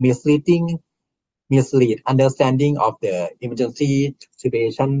mislead understanding of the emergency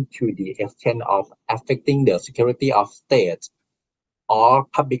situation to the extent of affecting the security of state or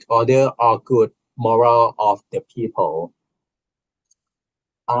public order or good moral of the people.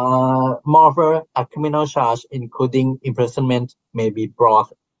 Moreover, a criminal charge including imprisonment may be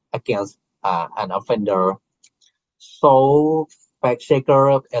brought against an offender. So fact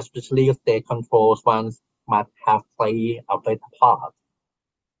checkers, especially state-controlled ones, must have played a vital part.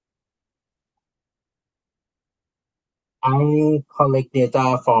 I collect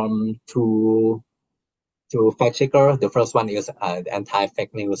data from two fact checkers. The first one is the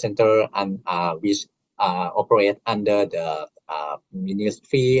Anti-Fake News Center, and which operate under the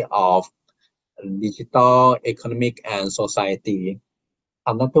Ministry of Digital, Economic and Society.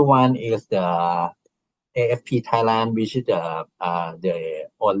 Another one is the AFP Thailand, which is the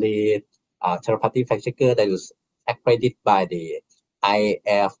only third-party fact checker that is accredited by the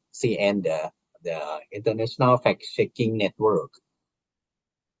IFCN, the International Fact Checking Network.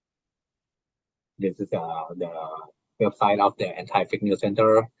 This is the website of the Anti-Fake News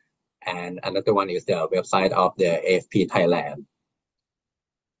Center, and another one is the website of the AFP Thailand.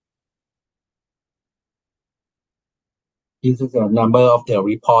 This is a number of the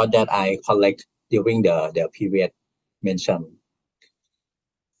report that I collect during the period mentioned.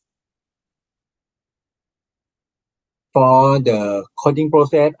 For the coding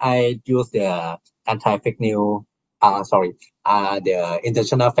process, I use the anti-fake news, the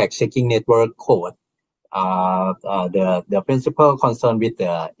International Fact-Checking Network code. The principal concern with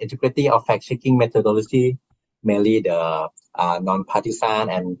the integrity of fact-checking methodology, mainly the non-partisan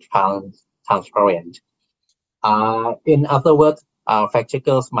and transparent. In other words, fact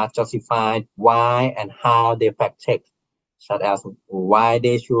checkers must justify why and how they fact check, such as why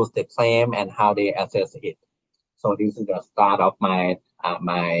they choose the claim and how they assess it. So this is the start of my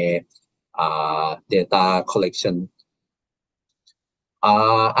data collection.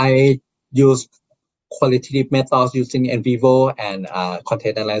 I use qualitative methods using in vivo and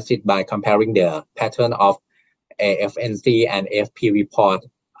content analysis by comparing the pattern of AFNC and AFP report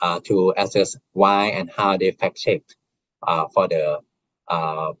to assess why and how they fact check for the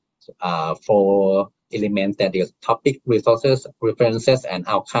four elements, that is topic, resources, references, and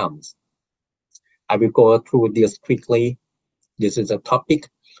outcomes. I will go through this quickly. This is a topic.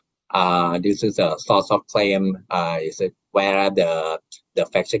 This is a source of claim. Is where the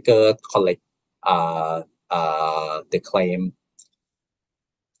fact checker collect the claim,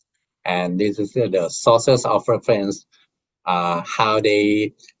 and this is the sources of reference. How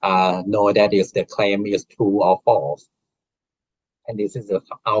they know that the claim is true or false. And this is the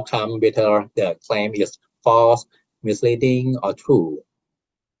outcome, whether the claim is false, misleading, or true.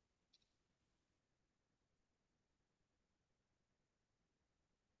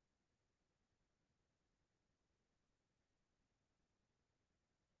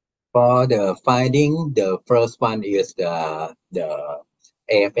 For the finding, the first one is the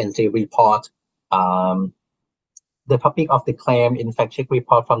AFNC report. The topic of the claim in fact check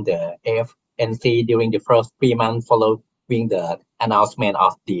report from the AFNC during the first 3 months following the announcement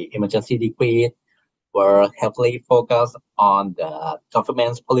of the emergency decree were heavily focused on the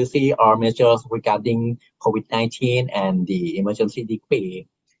government's policy or measures regarding COVID-19 and the emergency decree,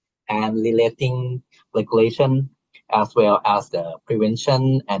 and relating regulation, as well as the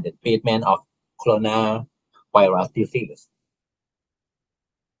prevention and the treatment of coronavirus disease.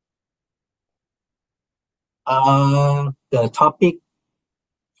 The topic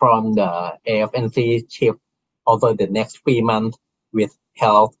from the AFNC shift over the next 3 months, with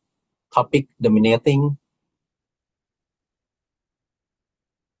health topic dominating.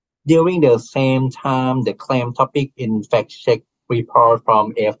 During the same time, the claim topic in fact check report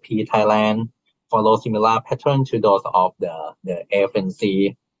from AFP Thailand follow similar pattern to those of the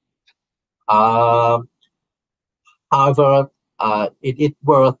AFNC. However, it is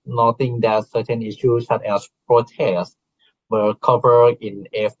worth noting that certain issues such as protests were covered in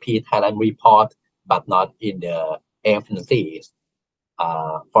AFP Thailand report, but not in the AFNC's.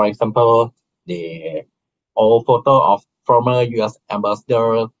 For example, the old photo of former U.S.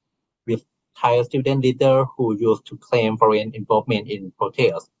 ambassador with Thai student leader who used to claim foreign involvement in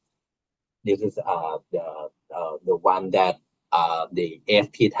protests. This is the one that the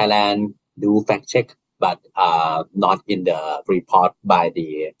AFP Thailand do fact check, but not in the report by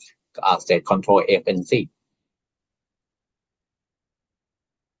the state control agency.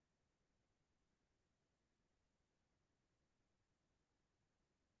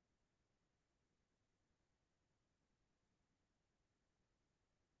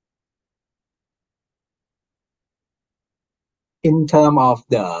 In terms of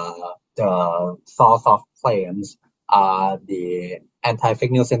the source of claims, the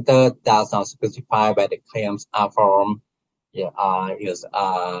Anti-Fake News Center does not specify where the claims are from. The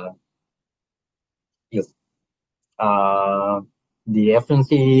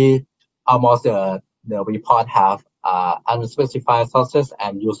agency almost the report have unspecified sources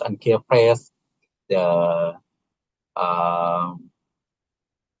and use unclear phrase. The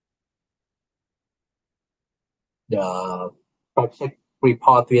project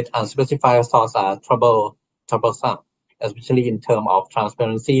report with unspecified source are troublesome, especially in terms of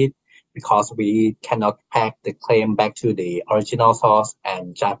transparency, because we cannot pack the claim back to the original source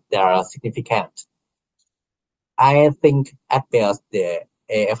and judge their significance. I think at best the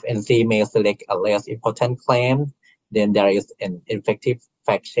AFNC may select a less important claim, then there is an effective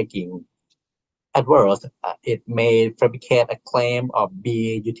fact-checking. At worst, it may fabricate a claim or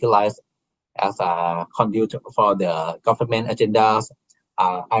be utilized as a conduit for the government agendas.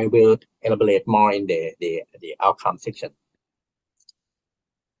 I will elaborate more in the outcome section.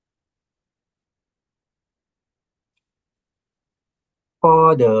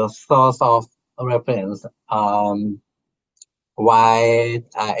 For the source of reference, why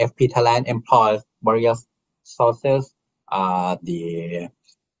FP Thailand employs various sources, the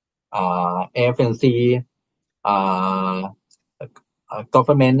agency,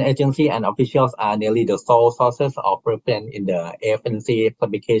 government agency and officials are nearly the sole sources of reference in the agency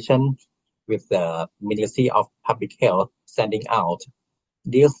publication, with the Ministry of Public Health standing out.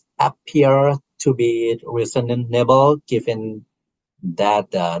 This appears to be reasonable given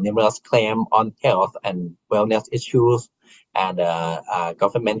that numerous claims on health and wellness issues and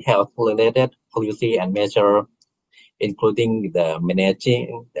government health-related policy and measure, including the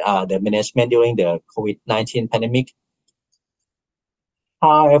management during the COVID-19 pandemic.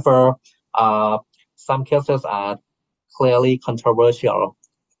 However, some cases are clearly controversial.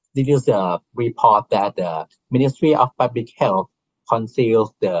 This is a report that the Ministry of Public Health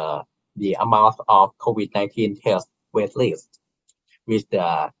conceals the amount of COVID-19 test wait list, which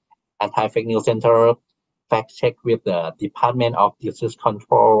the Anti-Fake News Center fact-check with the Department of Disease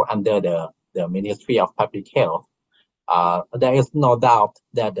Control under the Ministry of Public Health. There is no doubt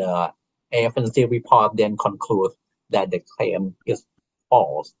that the AFNC report then concludes that the claim is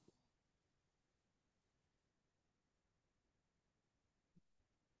false.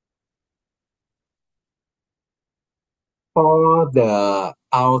 For the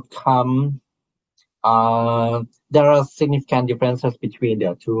outcome, there are significant differences between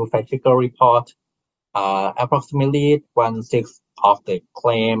the two fact-checker reports. Approximately 1/6 of the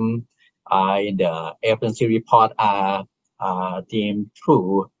claim in the agency report are deemed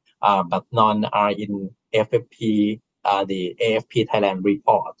true, but none are in FFP, the AFP Thailand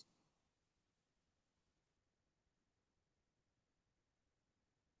report.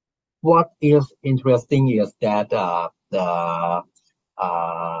 What is interesting is that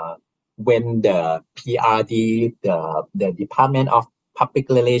when the PRD, the Department of Public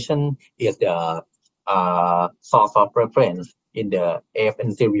Relations, is the source of reference in the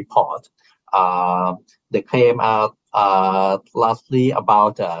AFNC report, the claim are largely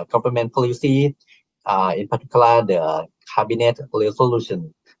about government policy, in particular the cabinet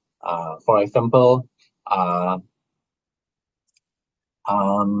resolution. For example,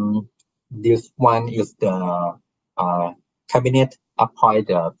 this one is the cabinet appoint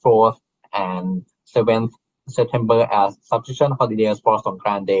the 4th and 7th September as substitution holidays for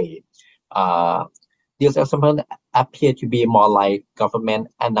Songkran Day. This example appear to be more like government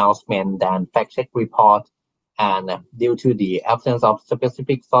announcement than fact-check report, and due to the absence of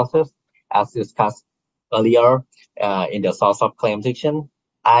specific sources, as discussed earlier in the source of claim section,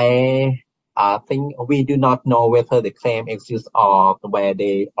 I think we do not know whether the claim exists or where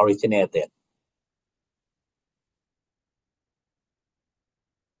they originated.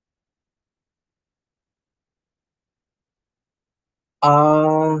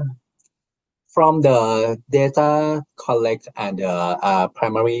 From the data collect and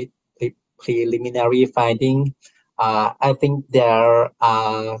primary preliminary finding, I think there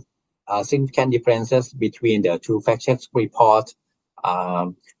are significant differences between the two fact-check reports.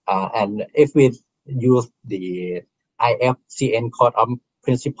 And if we use the IFCN code of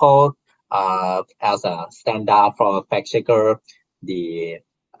principle as a standard for fact checker, the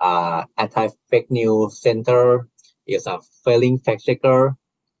anti-fake news center is a failing fact checker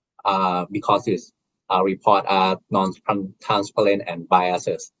because its report are non-transparent and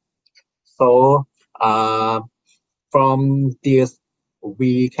biases. So from this,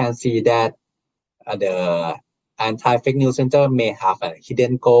 we can see that the anti-fake news center may have a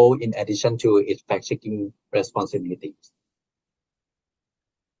hidden goal in addition to its fact-checking responsibilities.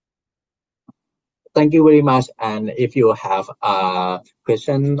 Thank you very much. And if you have a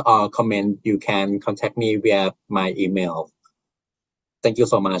question or comment, you can contact me via my email. Thank you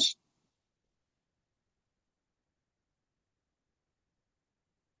so much.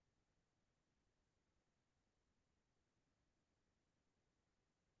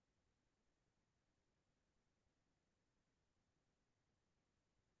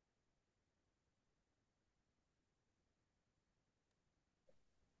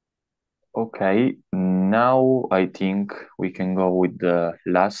 Okay, now I think we can go with the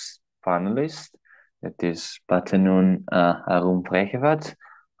last panelist, that is Patanun Arumpregevat.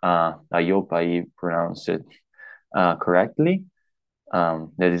 I hope I pronounced it correctly.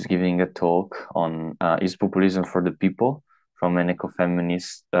 That is giving a talk on is populism for the people from an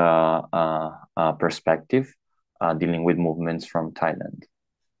ecofeminist perspective, dealing with movements from Thailand.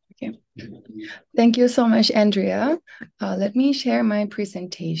 Okay. Thank you so much, Andrea. Let me share my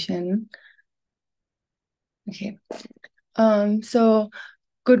presentation. Okay. So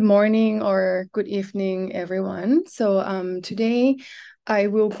good morning or good evening, everyone. So today I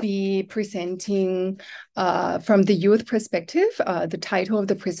will be presenting from the youth perspective. The title of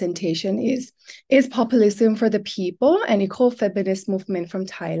the presentation is Populism for the People, an Eco-Feminist Movement from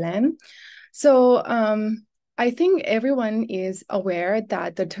Thailand. So I think everyone is aware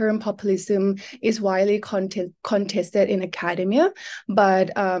that the term populism is widely contested in academia, but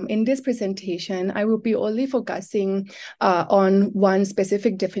in this presentation, I will be only focusing on one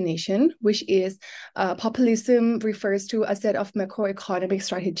specific definition, which is populism refers to a set of macroeconomic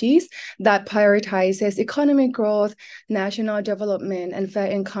strategies that prioritizes economic growth, national development, and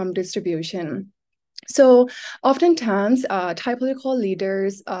fair income distribution. So oftentimes, Thai political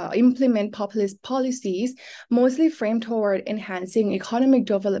leaders implement populist policies mostly framed toward enhancing economic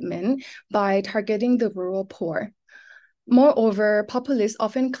development by targeting the rural poor. Moreover, populists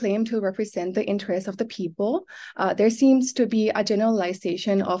often claim to represent the interests of the people. There seems to be a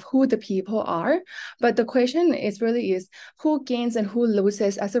generalization of who the people are, but the question is who gains and who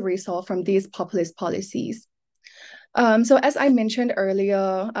loses as a result from these populist policies. So as I mentioned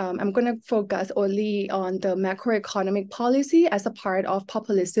earlier, I'm going to focus only on the macroeconomic policy as a part of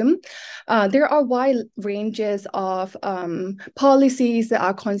populism. There are wide ranges of policies that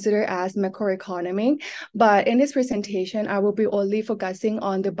are considered as macroeconomic, but in this presentation, I will be only focusing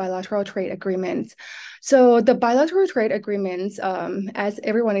on the bilateral trade agreements. So the bilateral trade agreements, as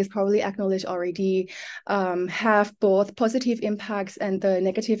everyone is probably acknowledged already, have both positive impacts and the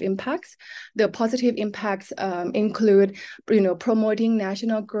negative impacts. The positive impacts include, promoting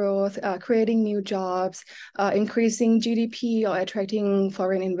national growth, creating new jobs, increasing GDP, or attracting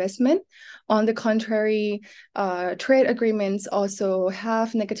foreign investment. On the contrary, trade agreements also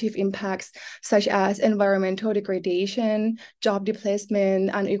have negative impacts such as environmental degradation, job displacement,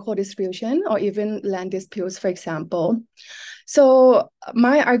 unequal distribution, or even land disputes, for example. So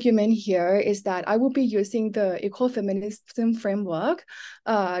my argument here is that I will be using the ecofeminism framework.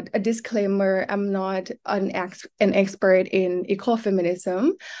 A disclaimer, I'm not an expert in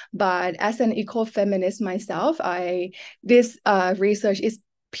ecofeminism, but as an ecofeminist myself, this research is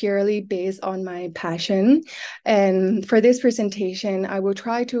purely based on my passion. And for this presentation, I will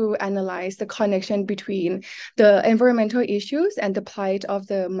try to analyze the connection between the environmental issues and the plight of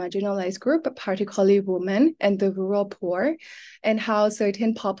the marginalized group, particularly women and the rural poor, and how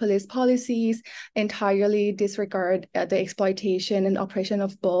certain populist policies entirely disregard the exploitation and oppression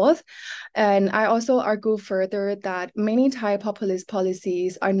of both. And I also argue further that many Thai populist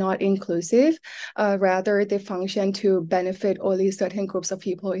policies are not inclusive, rather they function to benefit only certain groups of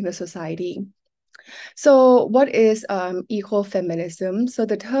people in the society. So what is ecofeminism? So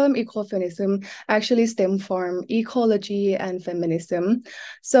the term ecofeminism actually stems from ecology and feminism.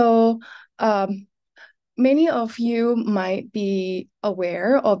 So many of you might be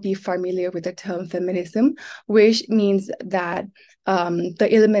aware or be familiar with the term feminism, which means that the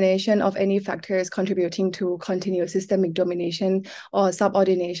elimination of any factors contributing to continued systemic domination or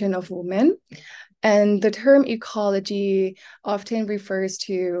subordination of women. And the term ecology often refers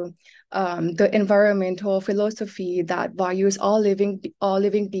to the environmental philosophy that values all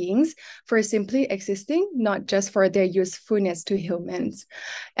living beings for simply existing, not just for their usefulness to humans.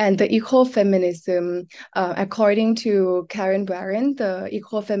 And the ecofeminism, according to Karen Warren, the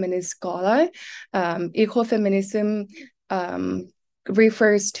ecofeminist scholar, ecofeminism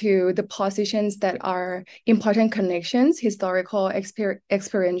refers to the positions that are important connections, historical,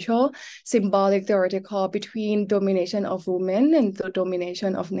 experiential, symbolic, theoretical, between domination of women and the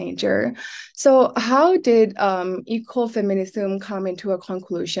domination of nature. So how did ecofeminism come into a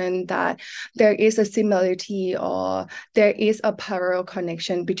conclusion that there is a similarity or there is a parallel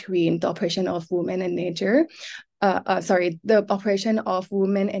connection between the oppression of women and nature? The operation of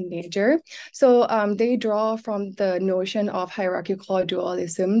women and nature. So they draw from the notion of hierarchical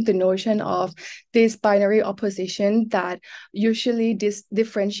dualism, the notion of this binary opposition that usually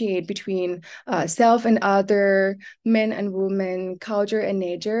differentiate between self and other, men and women, culture and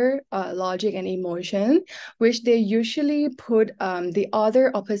nature, logic and emotion, which they usually put the other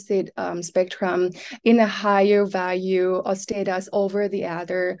opposite spectrum in a higher value or status over the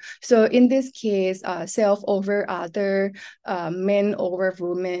other. So in this case, self over other, men over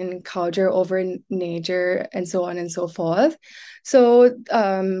women, culture over nature, and so on and so forth. So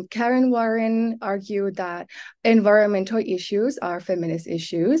Karen Warren argued that environmental issues are feminist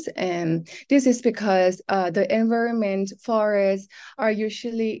issues, and this is because the environment, forests, are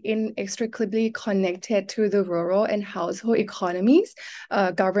usually inextricably connected to the rural and household economies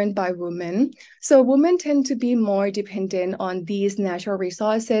governed by women. So women tend to be more dependent on these natural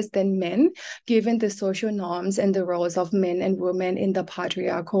resources than men, given the social norms and the roles of men and women in the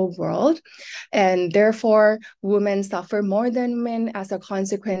patriarchal world. And therefore, women suffer more than men as a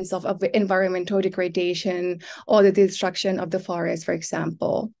consequence of environmental degradation or the destruction of the forest, for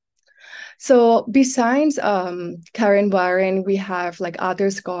example. So besides Karen Warren, we have like other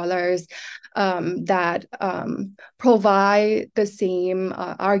scholars that provide the same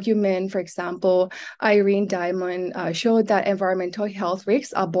argument. For example, Irene Diamond showed that environmental health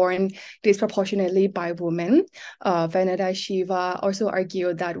risks are borne disproportionately by women. Vanada Shiva also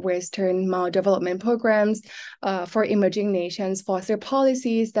argued that Western maldevelopment programs for emerging nations foster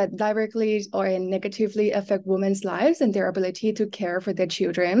policies that directly or negatively affect women's lives and their ability to care for their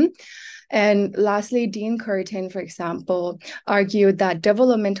children. And lastly, Dean Curtin, for example, argued that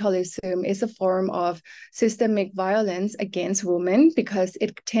developmentalism is a form of systemic violence against women because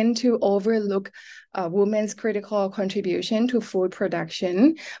it tends to overlook women's critical contribution to food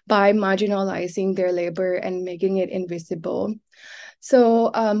production by marginalizing their labor and making it invisible. So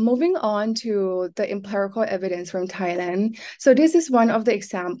moving on to the empirical evidence from Thailand. So this is one of the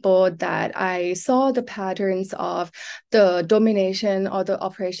examples that I saw the patterns of the domination or the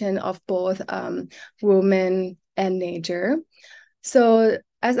oppression of both women and nature. So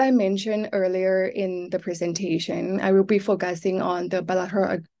as I mentioned earlier in the presentation, I will be focusing on the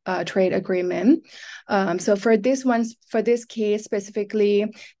bilateral trade agreement. So for this case specifically,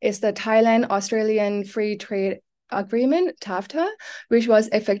 it's the Thailand-Australian Free Trade Agreement, TAFTA, which was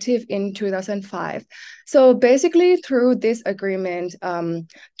effective in 2005. So basically through this agreement,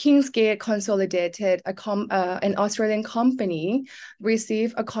 Kingsgate Consolidated, an Australian company,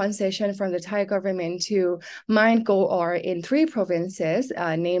 received a concession from the Thai government to mine gold ore in 3 provinces,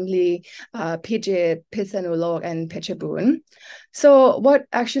 namely Pijit, Phitsanulok, and Phetchabun. So what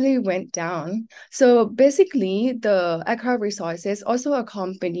actually went down? So basically, the Accra Resources, also a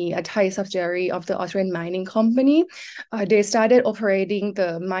company, a Thai subsidiary of the Australian Mining Company, they started operating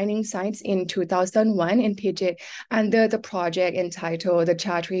the mining sites in 2001 in Pijit under the project entitled the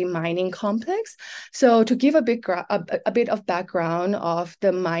Chatri Mining Complex. So to give a bit of background of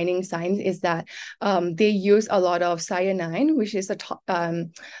the mining sites is that they use a lot of cyanide, which is a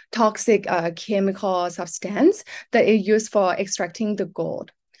toxic chemical substance that is used for extracting the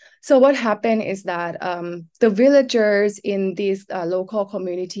gold. So what happened is that the villagers in these local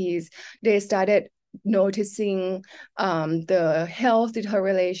communities, they started noticing the health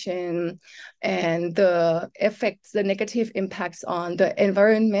deterioration and the negative impacts on the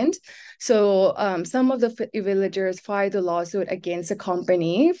environment. So some of the villagers filed a lawsuit against the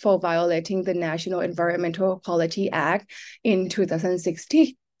company for violating the National Environmental Quality Act in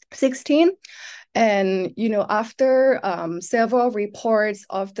 2016. And, after several reports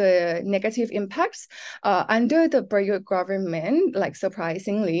of the negative impacts under the Prayut government, like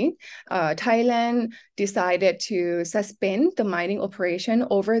surprisingly, Thailand decided to suspend the mining operation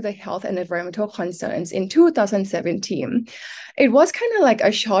over the health and environmental concerns in 2017. It was kind of like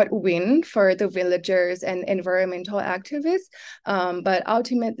a short win for the villagers and environmental activists, but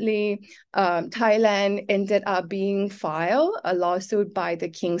ultimately, Thailand ended up being filed a lawsuit by the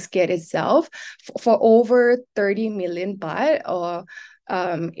King's Gate itself for over 30 million baht, or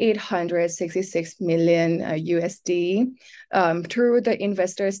 866 million USD, through the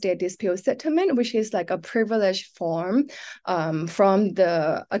investor state dispute settlement, which is like a privileged form from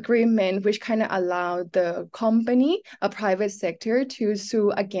the agreement, which kind of allowed the company, a private sector, to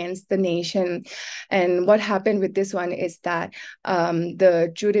sue against the nation. And what happened with this one is that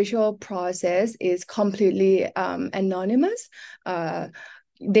the judicial process is completely anonymous.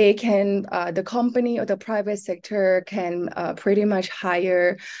 The company or the private sector can pretty much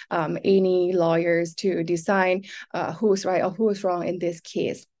hire any lawyers to decide who's right or who's wrong in this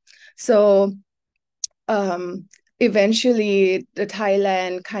case. So eventually the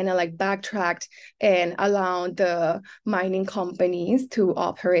Thailand kind of like backtracked and allowed the mining companies to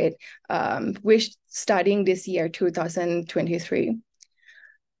operate, which starting this year, 2023.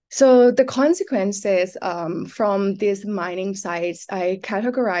 So the consequences from these mining sites I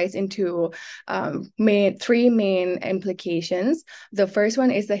categorize into three main implications. The first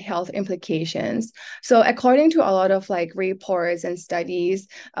one is the health implications. So according to a lot of like reports and studies,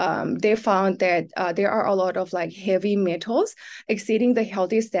 they found that there are a lot of like heavy metals exceeding the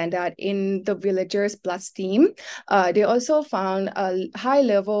healthy standard in the villagers' bloodstream. They also found a high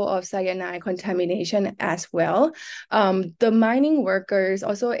level of cyanide contamination as well. The mining workers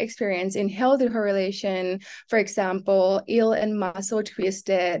also experience in health deterioration, for example, ill and muscle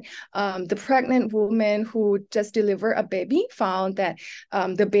twisted. The pregnant woman who just delivered a baby found that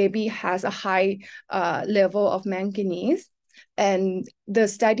the baby has a high level of manganese. And the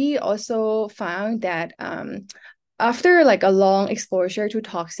study also found that after like a long exposure to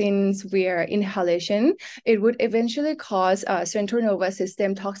toxins via inhalation, it would eventually cause central nervous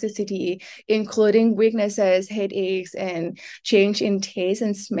system toxicity, including weaknesses, headaches, and change in taste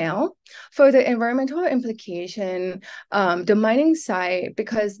and smell. For the environmental implication, the mining site,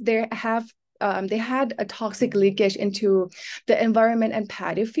 because they had a toxic leakage into the environment and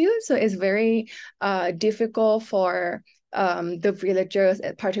paddy field, so it's very difficult for the villagers,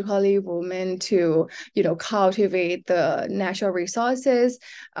 particularly women, to cultivate the natural resources.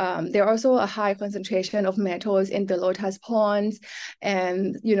 There are also a high concentration of metals in the lotus ponds,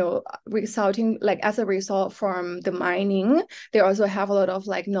 and resulting like as a result from the mining, they also have a lot of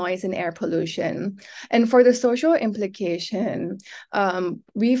like noise and air pollution. And for the social implication,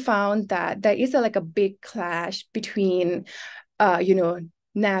 we found that there is a big clash between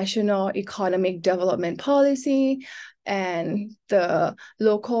national economic development policy and the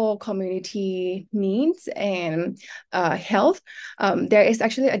local community needs and health. There is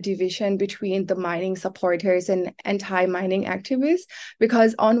actually a division between the mining supporters and anti-mining activists,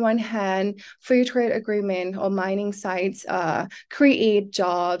 because on one hand, free trade agreement or mining sites create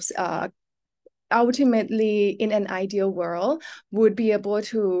jobs, ultimately in an ideal world would be able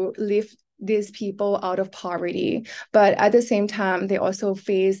to lift these people out of poverty, but at the same time they also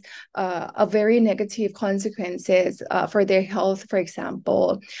face a very negative consequences for their health, for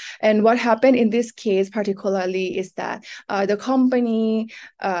example. And what happened in this case particularly is that the company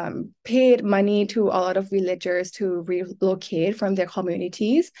paid money to a lot of villagers to relocate from their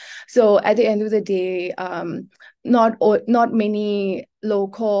communities. So at the end of the day, not many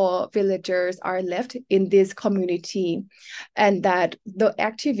local villagers are left in this community, and that the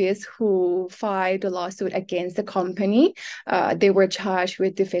activists who filed the lawsuit against the company, they were charged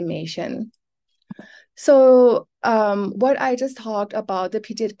with defamation. So what I just talked about, the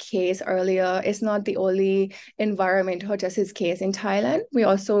Pitit case earlier, is not the only environmental justice case in Thailand. We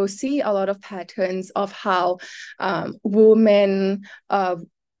also see a lot of patterns of how women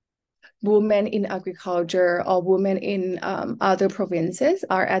in agriculture or women in other provinces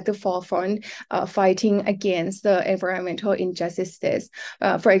are at the forefront fighting against the environmental injustices.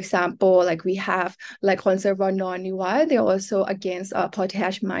 For example, like we have like Conserva Non-Niwa, they're also against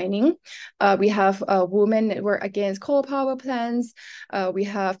potash mining. We have a women network against coal power plants. We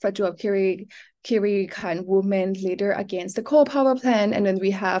have Prachuap Khiri woman leader against the coal power plant. And then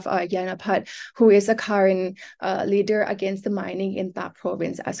we have Yanapat, who is a current leader against the mining in that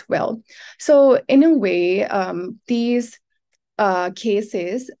province as well. So in a way, these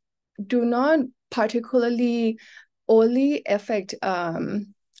cases do not particularly only affect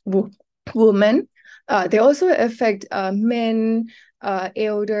women. They also affect men,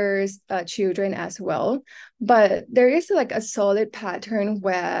 elders, children as well. But there is like a solid pattern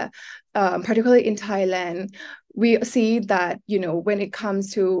where, particularly in Thailand, we see that, when it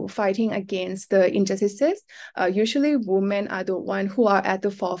comes to fighting against the injustices, usually women are the one who are at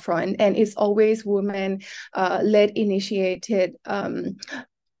the forefront, and it's always women led initiated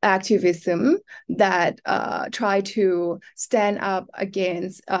activism that try to stand up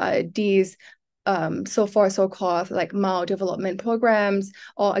against these so-called like maldevelopment programs,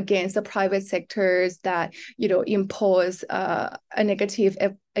 or against the private sectors that impose a negative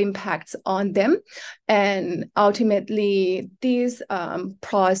impacts on them. And ultimately this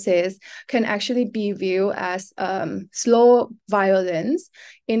process can actually be viewed as slow violence,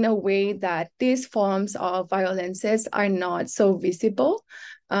 in a way that these forms of violences are not so visible.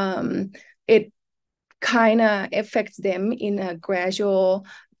 It kind of affects them in a gradual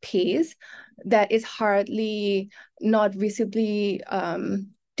pace that is hardly not visibly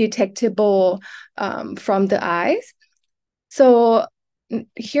detectable from the eyes. So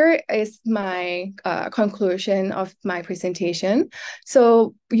here is my conclusion of my presentation.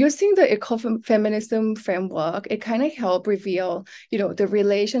 So using the ecofeminism framework, it kind of helped reveal, the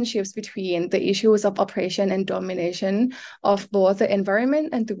relationships between the issues of oppression and domination of both the environment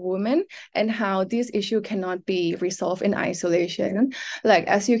and the woman, and how this issue cannot be resolved in isolation. Like,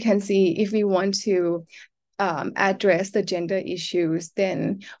 as you can see, if we want to address the gender issues,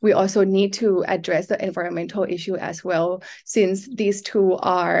 then we also need to address the environmental issue as well, since these two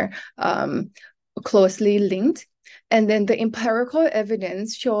are closely linked. And then the empirical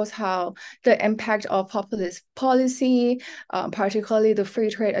evidence shows how the impact of populist policy, particularly the free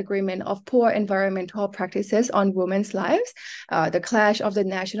trade agreement, of poor environmental practices on women's lives, the clash of the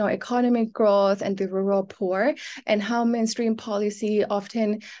national economic growth and the rural poor, and how mainstream policy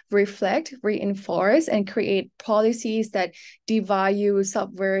often reflect, reinforce, and create policies that devalue,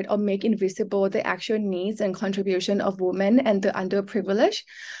 subvert, or make invisible the actual needs and contribution of women and the underprivileged.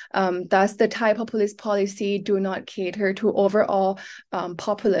 Thus, the Thai populist policy do not cater to overall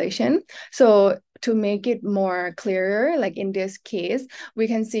population. So to make it more clearer, like in this case, we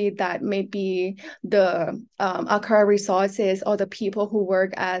can see that maybe the Accra resources, or the people who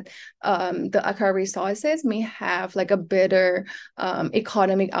work at the Accra resources, may have like a better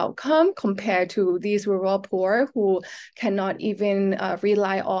economic outcome compared to these rural poor who cannot even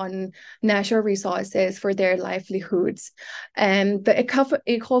rely on natural resources for their livelihoods. And the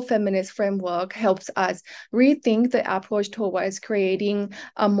ecofeminist framework helps us rethink the approach towards creating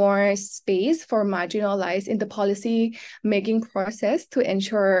a more space for marginalized in the policy making process to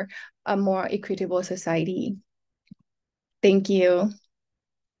ensure a more equitable society. Thank you.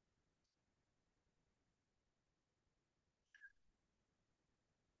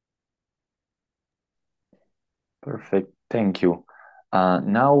 Perfect. Thank you.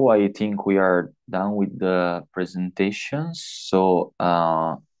 Now I think we are done with the presentations, so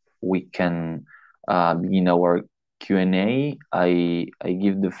we can begin our Q&A. I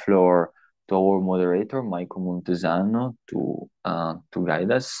give the floor to our moderator, Michael Montesano, to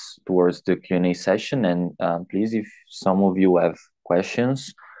guide us towards the Q&A session. And please, if some of you have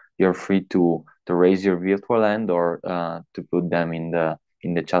questions, you're free to raise your virtual hand, or to put them in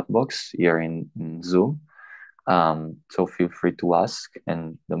the chat box here in Zoom. So feel free to ask,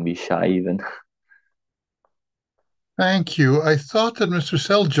 and don't be shy even. Thank you. I thought that Mr.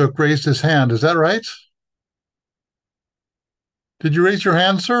 Seljuk raised his hand. Is that right? Did you raise your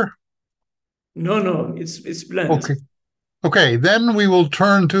hand, sir? No, it's blank. Okay, then we will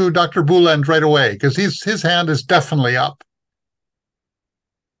turn to Dr. Bulent right away, because his hand is definitely up.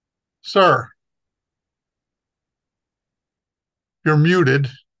 Sir, you're muted.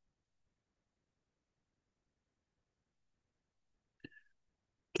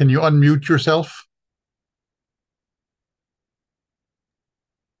 Can you unmute yourself?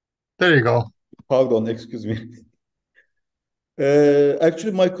 There you go. Pardon, excuse me.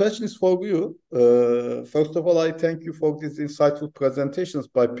 Actually, my question is for you. First of all, I thank you for these insightful presentations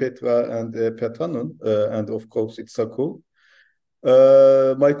by Petra and Petanun, and of course, Itsaku.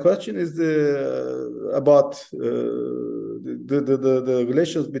 My question is about the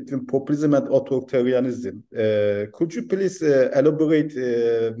relations between populism and authoritarianism. Could you please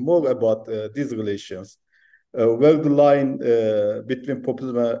elaborate more about these relations? Where the line between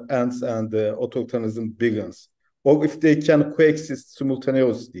populism ends and authoritarianism begins, or if they can coexist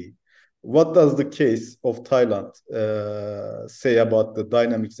simultaneously? What does the case of Thailand say about the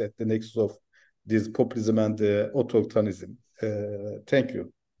dynamics at the nexus of this populism and authoritarianism? Thank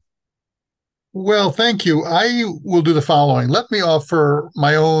you. Well, thank you. I will do the following. Let me offer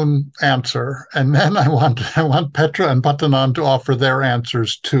my own answer, and then I want Petra and Patanan to offer their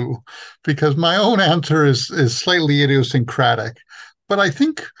answers too, because my own answer is slightly idiosyncratic. But I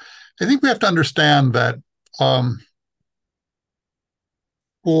think we have to understand that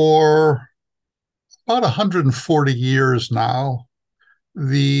for about 140 years now,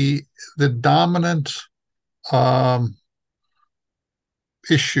 the dominant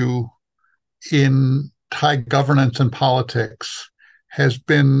issue in Thai governance and politics has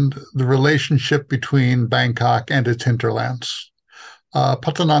been the relationship between Bangkok and its hinterlands.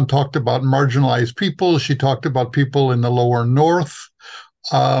 Patanan talked about marginalized people. She talked about people in the lower north.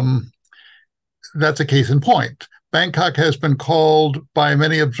 That's a case in point. Bangkok has been called by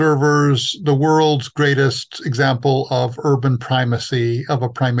many observers the world's greatest example of urban primacy of a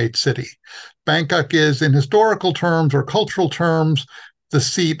primate city. Bangkok is, in historical terms or cultural terms, the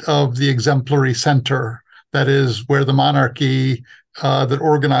seat of the exemplary center, that is where the monarchy that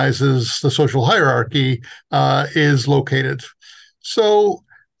organizes the social hierarchy is located. So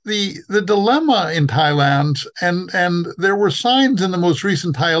the dilemma in Thailand, and there were signs in the most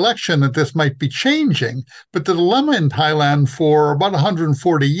recent Thai election that this might be changing, but the dilemma in Thailand for about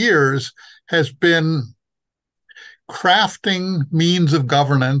 140 years has been crafting means of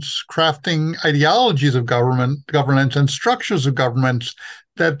governance, crafting ideologies of governance and structures of governments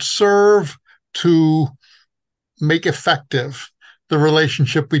that serve to make effective the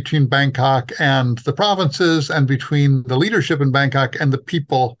relationship between Bangkok and the provinces, and between the leadership in Bangkok and the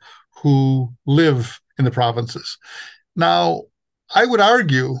people who live in the provinces. Now, I would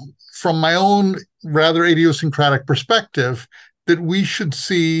argue, from my own rather idiosyncratic perspective, that we should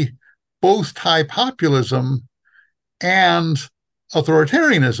see both Thai populism and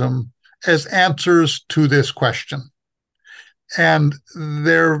authoritarianism as answers to this question. And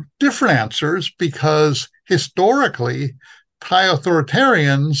they're different answers because historically, Thai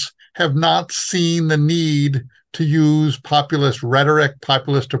authoritarians have not seen the need to use populist rhetoric,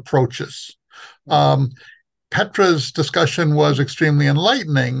 populist approaches. Petra's discussion was extremely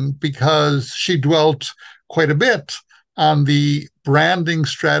enlightening because she dwelt quite a bit on the branding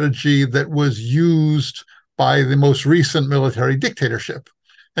strategy that was used by the most recent military dictatorship.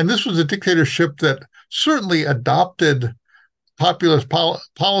 And this was a dictatorship that certainly adopted populist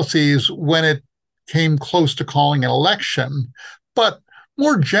policies when it came close to calling an election, but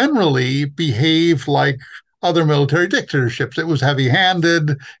more generally behaved like other military dictatorships. It was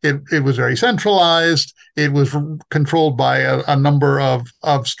heavy-handed, it was very centralized, it was controlled by a number of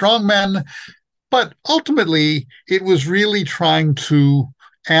strongmen, but ultimately it was really trying to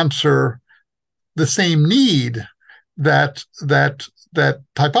answer the same need that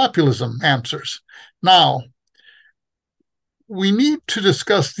Thai populism answers. Now, we need to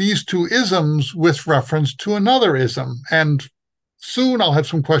discuss these two isms with reference to another ism, and soon I'll have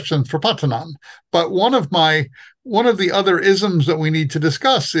some questions for Patanan. But one of the other isms that we need to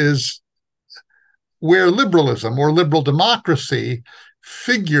discuss is where liberalism or liberal democracy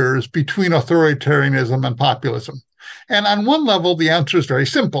figures between authoritarianism and populism. And on one level, the answer is very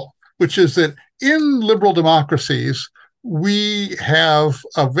simple, which is that in liberal democracies, we have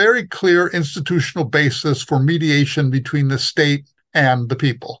a very clear institutional basis for mediation between the state and the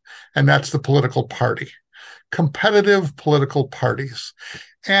people, and that's the political party, competitive political parties.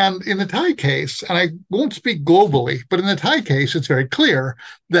 And in the Thai case, and I won't speak globally, but in the Thai case, it's very clear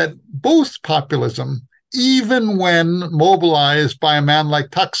that both populism, even when mobilized by a man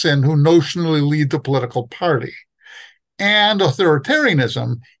like Thaksin, who notionally leads a political party, and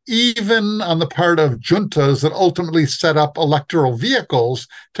authoritarianism, even on the part of juntas that ultimately set up electoral vehicles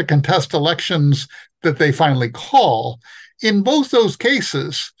to contest elections that they finally call, in both those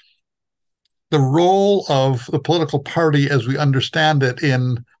cases, the role of the political party as we understand it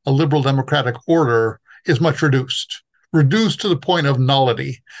in a liberal democratic order is much reduced to the point of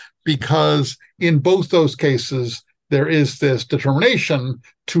nullity, because in both those cases, there is this determination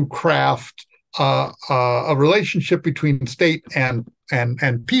to craft a relationship between state and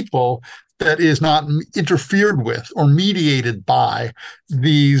people that is not interfered with or mediated by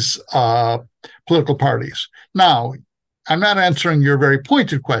these political parties. Now, I'm not answering your very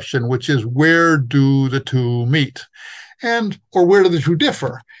pointed question, which is where do the two meet, or where do the two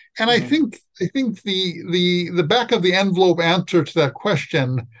differ? And I think the back of the envelope answer to that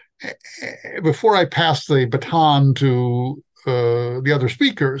question, before I pass the baton to the other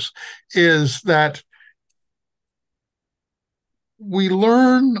speakers, is that we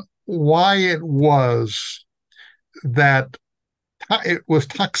learn why it was that it was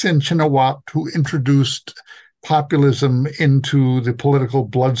Thaksin Shinawatra who introduced populism into the political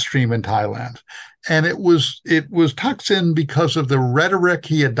bloodstream in Thailand. And it was Thaksin because of the rhetoric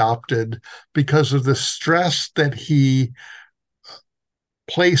he adopted, because of the stress that he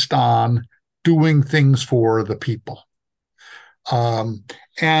placed on doing things for the people.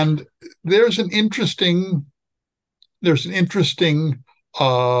 And there's an interesting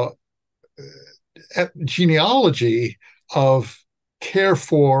genealogy of care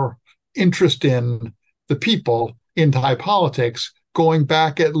for, interest in the people in Thai politics, going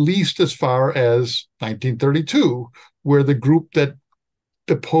back at least as far as 1932, where the group that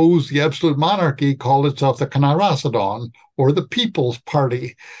deposed the absolute monarchy called itself the Kanarasadon, or the People's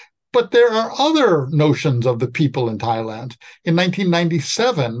Party. But there are other notions of the people in Thailand. In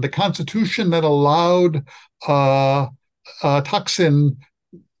 1997, the constitution that allowed Thaksin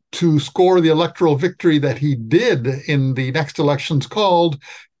to score the electoral victory that he did in the next elections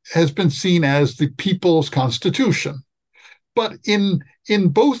has been seen as the People's Constitution. But in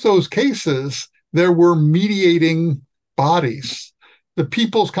both those cases, there were mediating bodies. The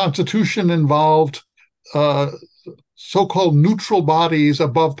People's Constitution involved so-called neutral bodies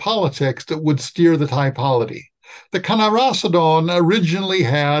above politics that would steer the Thai polity. The Kanarasadon originally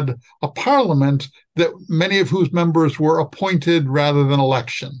had a parliament that many of whose members were appointed rather than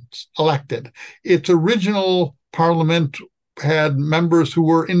elected. Its original parliament had members who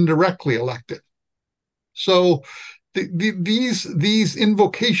were indirectly elected. So these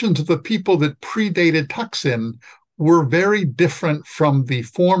invocations of the people that predated Thaksin were very different from the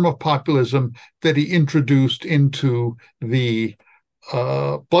form of populism that he introduced into the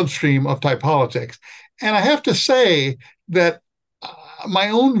bloodstream of Thai politics. And I have to say that my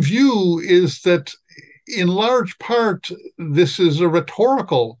own view is that in large part, this is a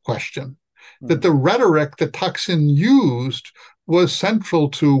rhetorical question, that the rhetoric that Thaksin used was central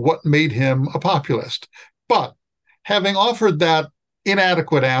to what made him a populist. But having offered that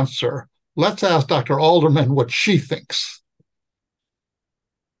inadequate answer, let's ask Dr. Alderman what she thinks.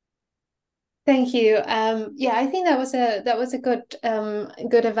 Thank you. Yeah, I think that was a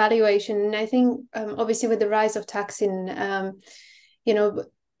good evaluation. And I think obviously with the rise of Thaksin,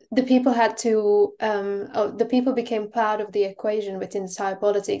 the people the people became part of the equation within Thai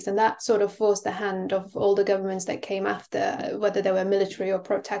politics, and that sort of forced the hand of all the governments that came after, whether they were military or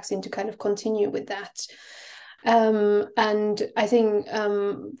pro-Thaksin, to kind of continue with that. And I think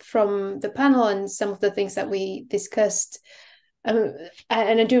from the panel and some of the things that we discussed, and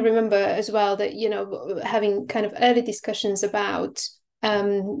I do remember as well that, having kind of early discussions about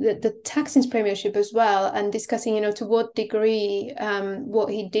the Thaksin's premiership as well, and discussing, to what degree what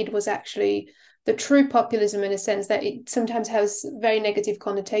he did was actually the true populism, in a sense that it sometimes has very negative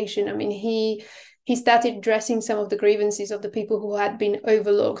connotation. I mean, he started addressing some of the grievances of the people who had been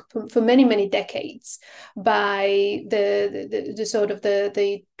overlooked for many, many decades by the sort of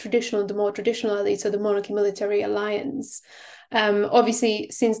the more traditional elites of the monarchy military alliance. Obviously,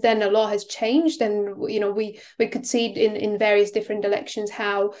 since then, a lot has changed, and we could see in various different elections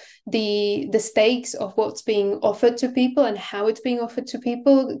how the stakes of what's being offered to people and how it's being offered to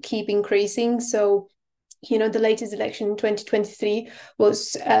people keep increasing. So, the latest election in 2023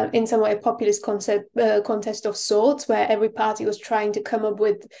 was in some way a populist contest of sorts, where every party was trying to come up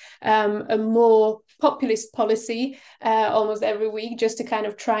with a more populist policy almost every week, just to kind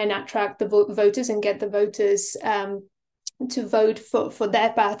of try and attract the voters and get the voters to vote for their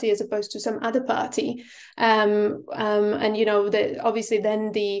party as opposed to some other party. And obviously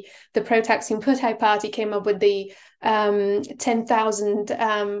then the pro-Thaksin Pheu party came up with the 10,000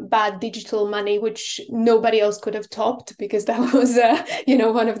 baht digital money, which nobody else could have topped, because that was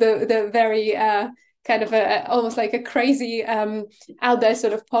one of the very kind of almost like a crazy out there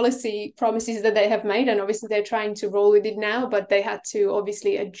sort of policy promises that they have made. And obviously they're trying to roll with it now, but they had to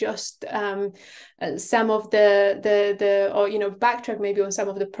obviously adjust some of the backtrack maybe on some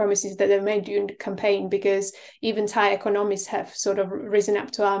of the promises that they made during the campaign, because even Thai economists have sort of risen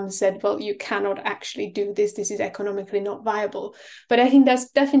up to arms and said, well, you cannot actually do this is economically not viable. But I think that's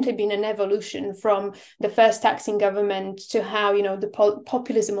definitely been an evolution from the first Thaksin government to how the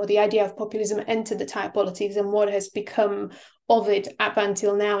populism, or the idea of populism, entered the Thai politics and what has become of it up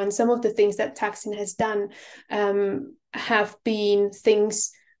until now. And some of the things that Thaksin has done have been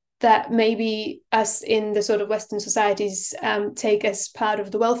things that maybe us in the sort of Western societies take as part of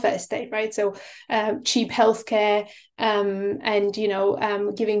the welfare state, right? So cheap healthcare,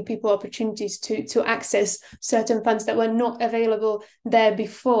 and giving people opportunities to access certain funds that were not available there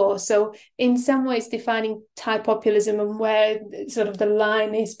before. So in some ways, defining Thai populism and where sort of the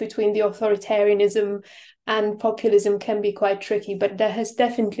line is between the authoritarianism and populism can be quite tricky, but there has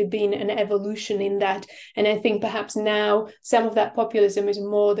definitely been an evolution in that. And I think perhaps now some of that populism is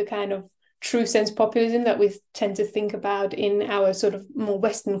more the kind of true sense populism that we tend to think about in our sort of more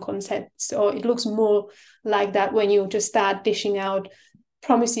Western concepts, or it looks more like that when you just start dishing out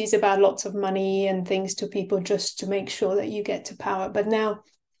promises about lots of money and things to people just to make sure that you get to power. But now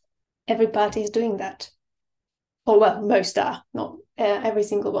every party is doing that. Or well, most are, not every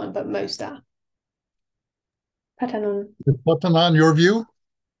single one, but most are. Patanan, your view?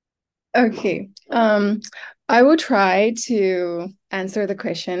 Okay. I will try to answer the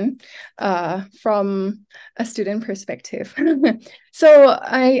question from a student perspective. So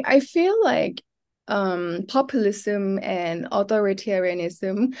I feel like populism and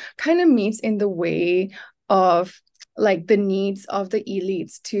authoritarianism kind of meets in the way of like the needs of the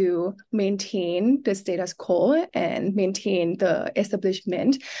elites to maintain the status quo and maintain the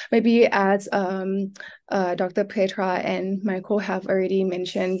establishment. Maybe as Dr. Petra and Michael have already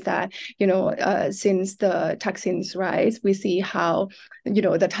mentioned that, since the Thaksin's rise, we see how,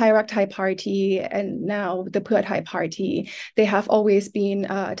 the Thai Party and now the Pheu Thai Party, they have always been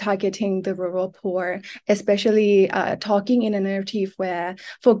targeting the rural poor, especially talking in a narrative where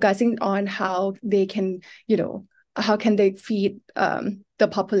focusing on how they can, how can they feed the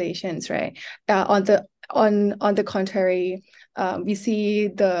populations, right? On the contrary, we see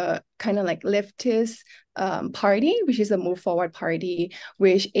the kind of like leftist party, which is a Move Forward party,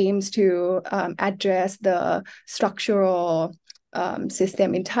 which aims to address the structural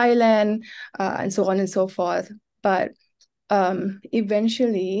system in Thailand, and so on and so forth. But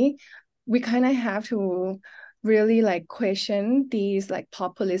eventually, we kind of have to really like question these like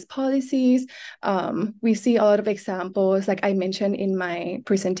populist policies. We see a lot of examples, like I mentioned in my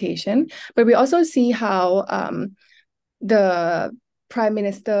presentation, but we also see how the Prime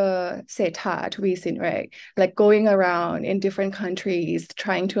Minister Sethar Thavisin, right, like going around in different countries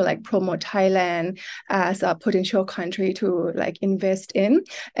trying to like promote Thailand as a potential country to like invest in,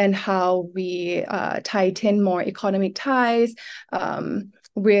 and how we tighten more economic ties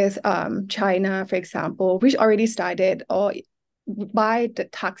with China, for example, which already started or by the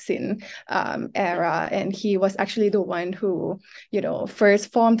Thaksin era, and he was actually the one who,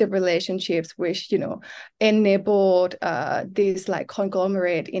 first formed the relationships which, enabled this like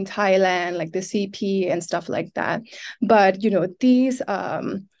conglomerate in Thailand, like the CP and stuff like that. But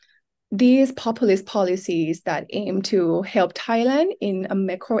these populist policies that aim to help Thailand in a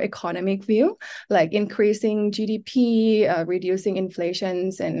macroeconomic view, like increasing GDP, reducing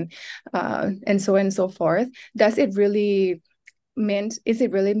inflations, and so on and so forth, is it really meant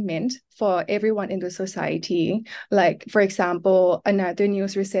for everyone in the society? Like, for example, another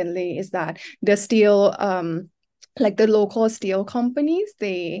news recently is that the steel, like the local steel companies,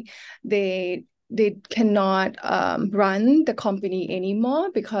 they cannot run the company anymore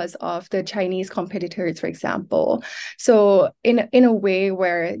because of the Chinese competitors, for example. So in a way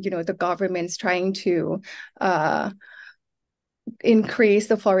where, the government's trying to increase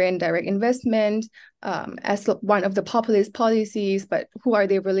the foreign direct investment as one of the populist policies, but who are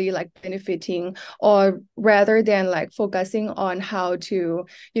they really like benefiting? Or rather than like focusing on how to,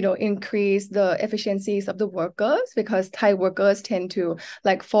 increase the efficiencies of the workers, because Thai workers tend to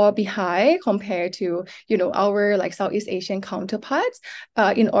like fall behind compared to, our like Southeast Asian counterparts,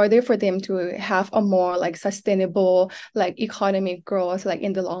 in order for them to have a more like sustainable like economic growth, like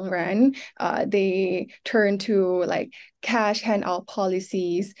in the long run, they turn to like cash handout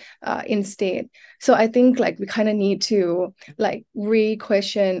policies instead. So I think like we kind of need to like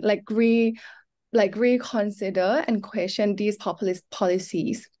reconsider and question these populist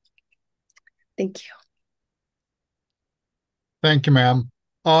policies. Thank you. Thank you, ma'am.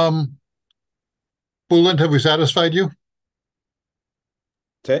 Bulent, have we satisfied you?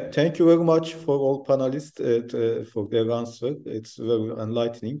 Thank you very much for all panelists for their answer. It's very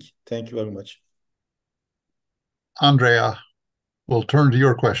enlightening. Thank you very much. Andrea, we'll turn to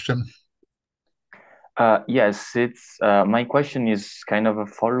your question. Yes, it's my question is kind of a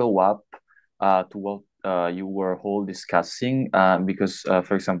follow-up to what you were all discussing, because,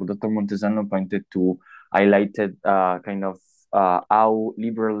 for example, Dr. Montesano highlighted kind of how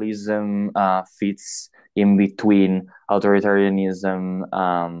liberalism fits in between authoritarianism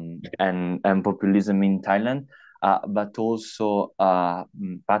and populism in Thailand, but also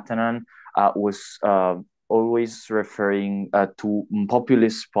Patanan was always referring to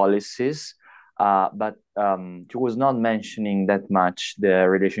populist policies but she was not mentioning that much the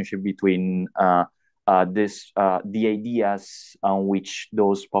relationship between the ideas on which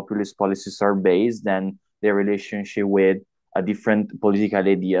those populist policies are based and their relationship with different political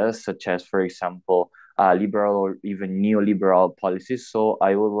ideas, such as, for example, liberal or even neoliberal policies. So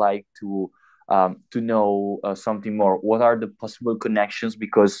I would like to know something more. What are the possible connections?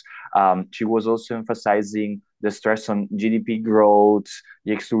 Because she was also emphasizing the stress on GDP growth,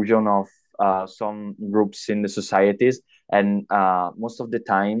 the exclusion of some groups in the societies, and most of the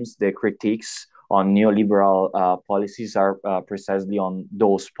times the critiques on neoliberal policies are precisely on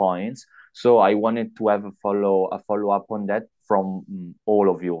those points. So I wanted to have a follow up on that from all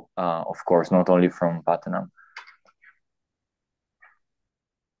of you, of course, not only from Patnam.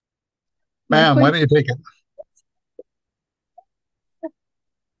 Ma'am, why don't you take it?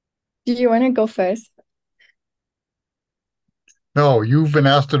 Do you want to go first? No, you've been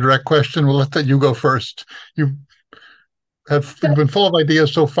asked a direct question. We'll let you go first. You've been full of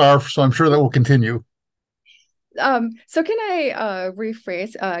ideas so far, so I'm sure that will continue. So can I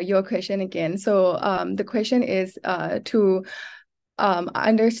rephrase your question again? So the question is to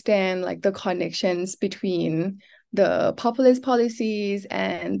understand like the connections between the populist policies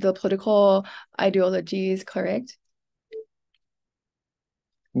and the political ideologies, correct?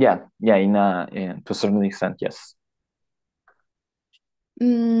 Yeah, to a certain extent, yes.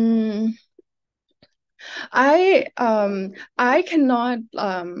 I cannot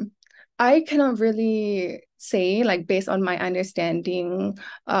really say, like, based on my understanding,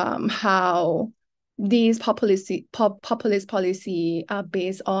 how these populist policy are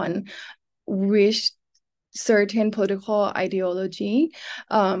based on which certain political ideology.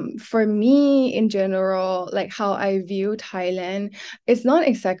 For me, in general, like how I view Thailand, it's not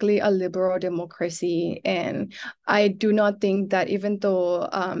exactly a liberal democracy, and I do not think that even though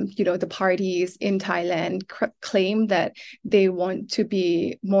the parties in Thailand claim that they want to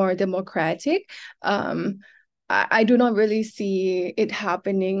be more democratic, I do not really see it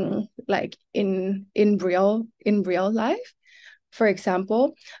happening like in real life. For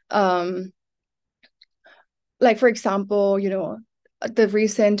example, the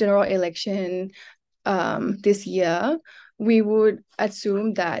recent general election this year, we would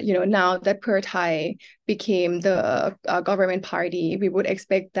assume that, now that Pheu Thai became the government party, we would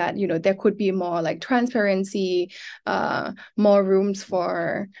expect that, there could be more like transparency, more rooms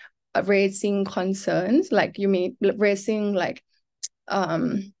for raising concerns, like raising like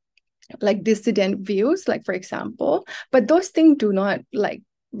dissident views, like for example, but those things do not like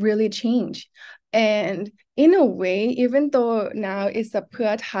really change. And in a way, even though now it's a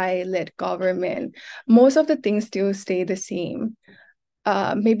Pheu Thai-led government, most of the things still stay the same.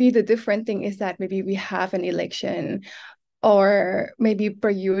 Maybe the different thing is that maybe we have an election, or maybe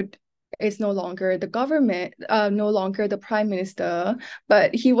Prayut is no longer the government, no longer the prime minister,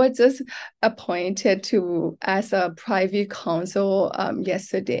 but he was just appointed as a privy council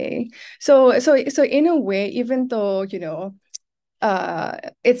yesterday. So in a way, even though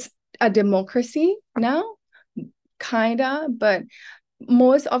it's a democracy now, kinda, but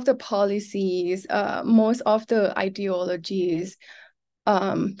most of the policies, most of the ideologies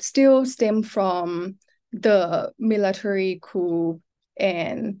still stem from the military coup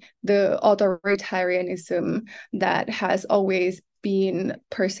and the authoritarianism that has always been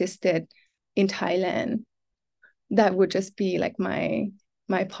persisted in Thailand. That would just be like my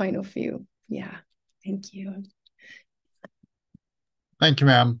point of view. Yeah, thank you. Thank you,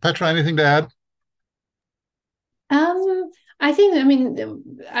 ma'am. Petra, anything to add? I think,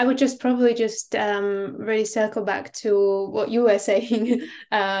 I would probably really circle back to what you were saying,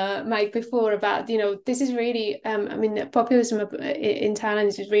 Mike, before about, this is really, populism in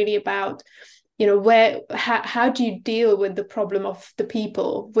Thailand is really about, how do you deal with the problem of the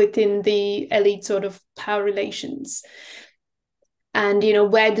people within the elite sort of power relations? And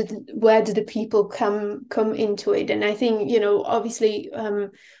where do the people come into it? And I think obviously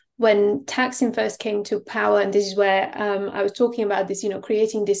when Thaksin first came to power, and this is where I was talking about this,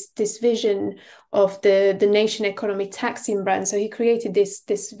 creating this vision of the nation economy Thaksin brand. So he created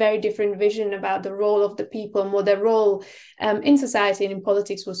this very different vision about the role of the people and what their role in society and in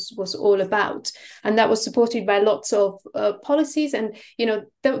politics was all about. And that was supported by lots of policies. And there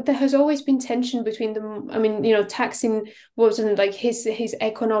has always been tension between them. Thaksin wasn't like his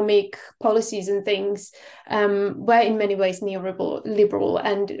economic policies and things were in many ways neoliberal,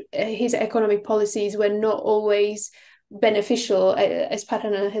 and his economic policies were not always beneficial, as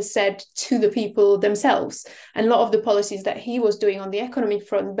Patana has said, to the people themselves. And a lot of the policies that he was doing on the economic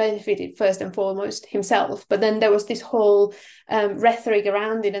front benefited first and foremost himself. But then there was this whole rhetoric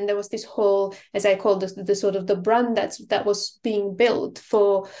around it, and there was this whole, as I call the sort of the brand that was being built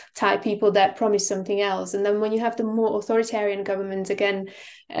for Thai people that promised something else. And then when you have the more authoritarian governments, again,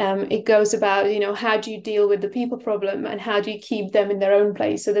 it goes about, how do you deal with the people problem, and how do you keep them in their own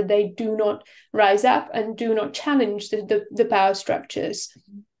place so that they do not rise up and do not challenge the power structures.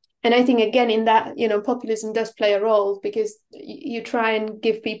 And I think, again, in that, populism does play a role, because you try and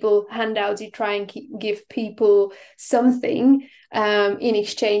give people handouts, you try and give people something in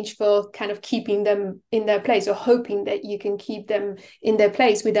exchange for kind of keeping them in their place, or hoping that you can keep them in their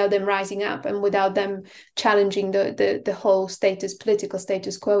place without them rising up and without them challenging the whole political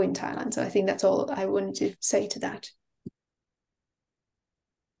status quo in Thailand. So I think that's all I wanted to say to that.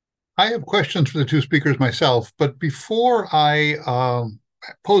 I have questions for the two speakers myself, but before I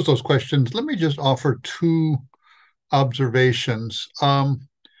pose those questions, let me just offer two observations.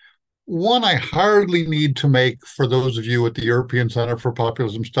 One I hardly need to make for those of you at the European Center for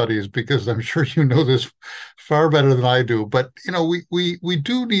Populism Studies, because I'm sure you know this far better than I do. But we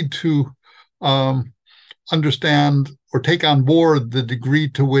do need to understand or take on board the degree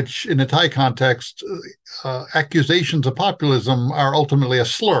to which, in a Thai context, accusations of populism are ultimately a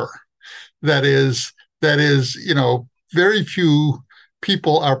slur. That is, very few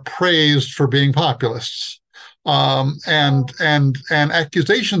people are praised for being populists, and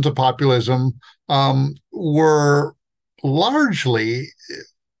accusations of populism were largely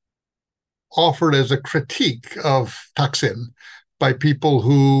offered as a critique of Thaksin by people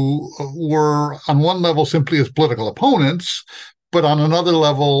who were, on one level, simply as political opponents, but on another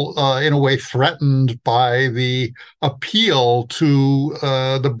level, in a way, threatened by the appeal to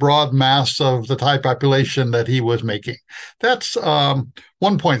the broad mass of the Thai population that he was making. That's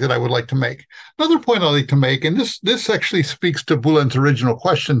one point that I would like to make. Another point I'd like to make, and this actually speaks to Bulan's original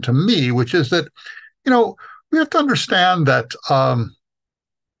question to me, which is that, we have to understand that,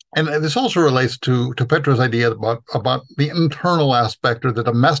 and this also relates to Petra's idea about the internal aspect, or the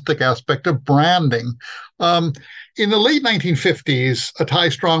domestic aspect of branding. In the late 1950s, a Thai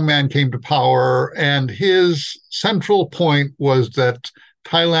strongman came to power, and his central point was that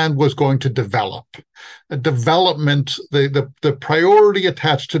Thailand was going to develop. Development, the priority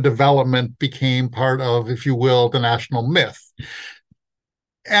attached to development became part of, if you will, the national myth.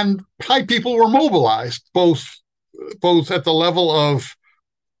 And Thai people were mobilized, both at the level of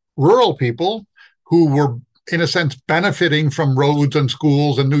rural people who were, in a sense, benefiting from roads and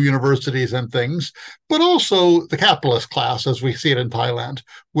schools and new universities and things, but also the capitalist class, as we see it in Thailand,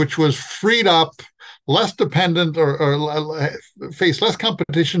 which was freed up, less dependent, or faced less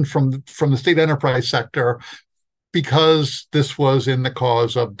competition from the state enterprise sector, because this was in the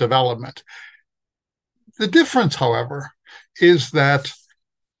cause of development. The difference, however, is that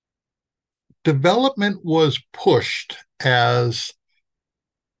development was pushed as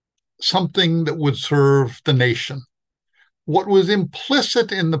something that would serve the nation. What was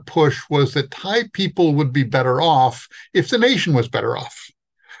implicit in the push was that Thai people would be better off if the nation was better off.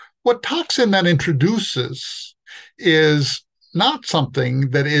 What Thaksin then introduces is not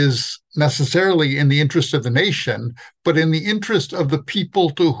something that is necessarily in the interest of the nation, but in the interest of the people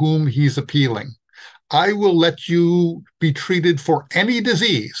to whom he's appealing. I will let you be treated for any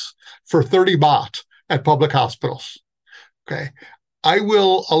disease for 30 baht at public hospitals. Okay. I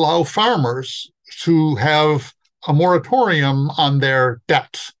will allow farmers to have a moratorium on their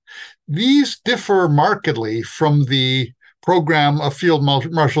debts. These differ markedly from the program of Field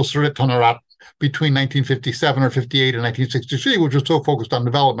Marshal Surit Thanarat between 1957 or 58 and 1963, which was so focused on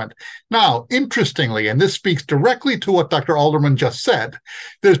development. Now, interestingly, and this speaks directly to what Dr. Alderman just said,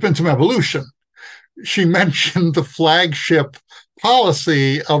 there's been some evolution. She mentioned the flagship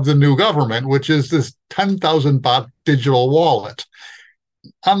policy of the new government, which is this 10,000 baht digital wallet.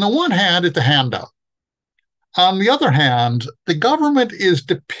 On the one hand, it's a handout. On the other hand, the government is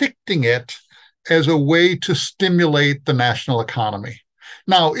depicting it as a way to stimulate the national economy.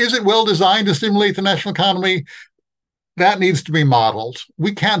 Now, is it well designed to stimulate the national economy? That needs to be modeled.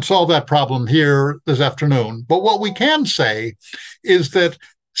 We can't solve that problem here this afternoon. But what we can say is that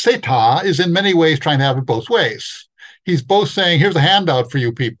Seta is in many ways trying to have it both ways. He's both saying, here's a handout for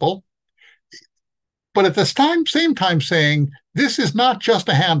you people, but at the same time saying, this is not just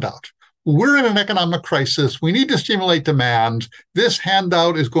a handout. We're in an economic crisis. We need to stimulate demand. This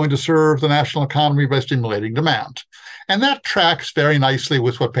handout is going to serve the national economy by stimulating demand. And that tracks very nicely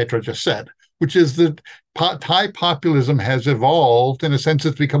with what Petra just said. which is that Thai populism has evolved. In a sense,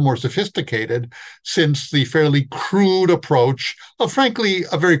 it's become more sophisticated since the fairly crude approach of, frankly,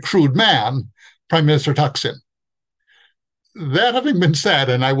 a very crude man, Prime Minister Thaksin. That having been said,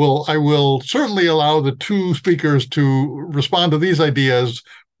 and I will certainly allow the two speakers to respond to these ideas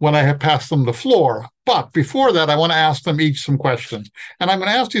when I have passed them the floor. But before that, I want to ask them each some questions. And I'm going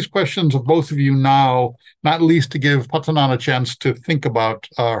to ask these questions of both of you now, not least to give Patanan a chance to think about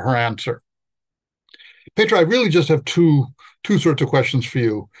her answer. Petra, I really just have two sorts of questions for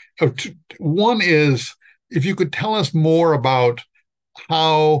you. One is, if you could tell us more about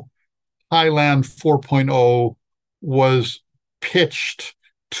how Thailand 4.0 was pitched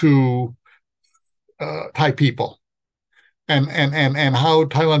to Thai people, and how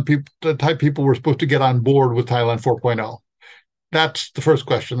the Thai people were supposed to get on board with Thailand 4.0. That's the first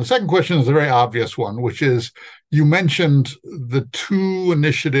question. The second question is a very obvious one, which is, you mentioned the two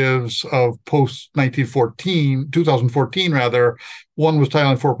initiatives of post-2014 rather. One was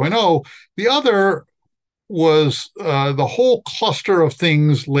Thailand 4.0. The other was the whole cluster of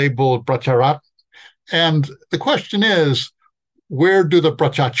things labeled Pracharat. And the question is, where do the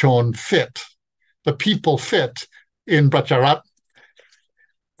Prachachon fit, the people fit in Pracharat?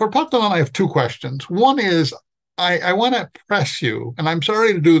 For Patanan, I have two questions. One is, I want to press you, and I'm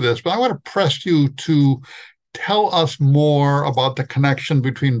sorry to do this, but I want to press you to tell us more about the connection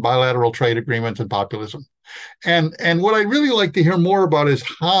between bilateral trade agreements and populism. And what I'd really like to hear more about is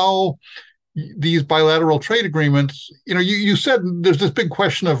how these bilateral trade agreements, you said there's this big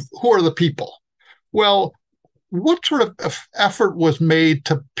question of who are the people. Well, what sort of effort was made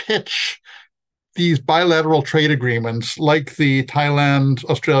to pitch these bilateral trade agreements, like the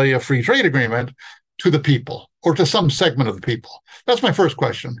Thailand-Australia Free Trade Agreement, to the people, or to some segment of the people? That's my first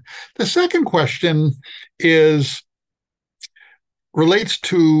question. The second question relates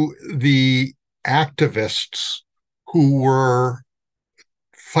to the activists who were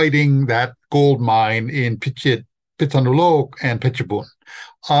fighting that gold mine in Pitsanulok and Phetchabun.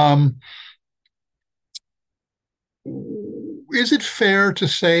 Is it fair to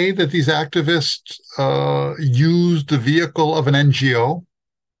say that these activists used the vehicle of an NGO?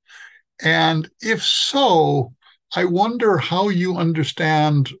 And if so, I wonder how you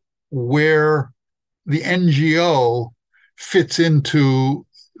understand where the NGO fits into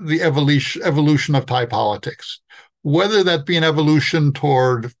the evolution of Thai politics, whether that be an evolution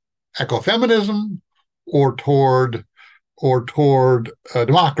toward ecofeminism or toward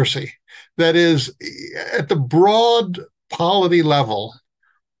democracy. That is, at the broad polity level,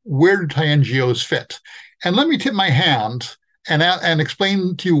 where do Thai NGOs fit? And let me tip my hand and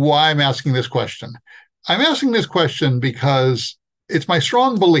explain to you why I'm asking this question. I'm asking this question because it's my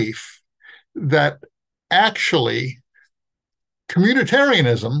strong belief that actually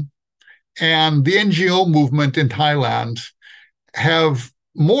communitarianism and the NGO movement in Thailand have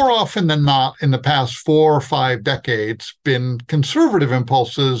more often than not in the past 4 or 5 decades been conservative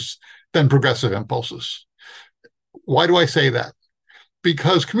impulses than progressive impulses. Why do I say that?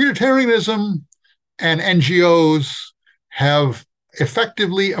 Because communitarianism and NGOs have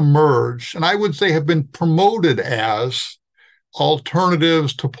effectively emerged, and I would say have been promoted as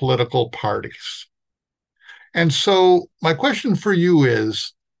alternatives to political parties. And so my question for you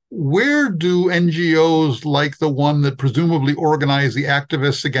is, where do NGOs like the one that presumably organized the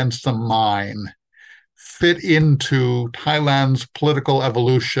activists against the mine fit into Thailand's political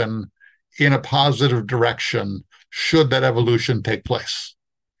evolution in a positive direction, should that evolution take place?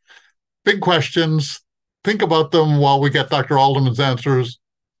 Big questions. Think about them while we get Dr. Alderman's answers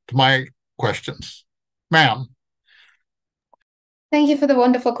to my questions. Ma'am. Thank you for the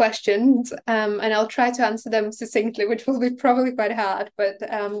wonderful questions, and I'll try to answer them succinctly, which will be probably quite hard, but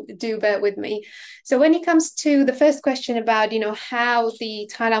do bear with me. So when it comes to the first question about, how the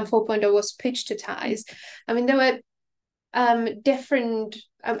Thailand 4.0 was pitched to Thais, I mean, there were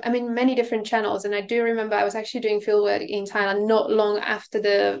many different channels, and I do remember I was actually doing fieldwork in Thailand not long after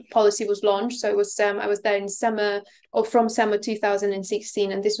the policy was launched. So it was I was there in from summer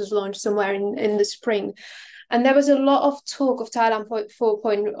 2016, and this was launched somewhere in the spring. And there was a lot of talk of Thailand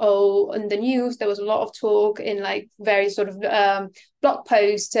 4.0 in the news. There was a lot of talk in like various sort of blog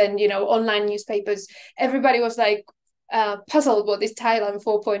posts and online newspapers. Everybody was like puzzled what this Thailand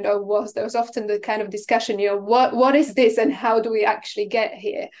 4.0 was. There was often the kind of discussion, what is this and how do we actually get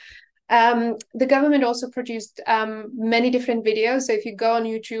here? The government also produced many different videos. So if you go on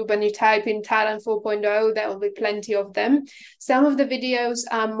YouTube and you type in Thailand 4.0, there will be plenty of them. Some of the videos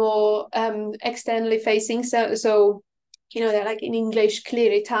are more externally facing. So they're like in English,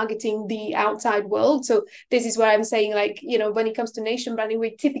 clearly targeting the outside world. So this is where I'm saying, like, when it comes to nation branding,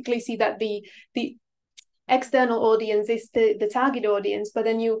 we typically see that the external audience is the target audience, but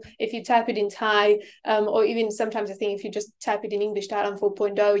then if you type it in Thai, or even sometimes I think if you just type it in English, Thailand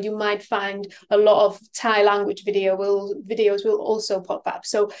 4.0, you might find a lot of Thai language videos will also pop up.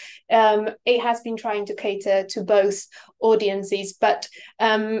 So it has been trying to cater to both audiences, but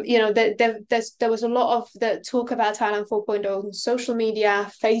there was a lot of the talk about Thailand 4.0 on social media,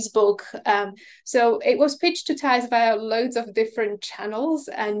 Facebook. So it was pitched to Thais via loads of different channels,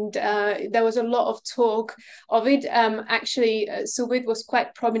 and there was a lot of talk of it. Actually, Subit was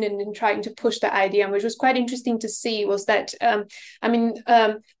quite prominent in trying to push the idea, which was quite interesting to see. Was that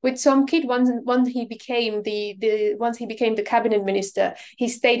with Somkit, once he became the cabinet minister, he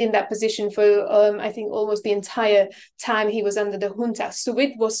stayed in that position for I think almost the entire time he was under the junta.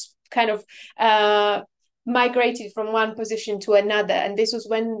 Subit was kind of migrated from one position to another, and this was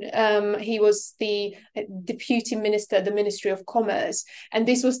when he was the deputy minister, the Ministry of Commerce, and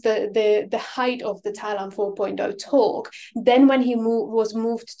this was the height of the Thailand 4.0 talk. Then when he was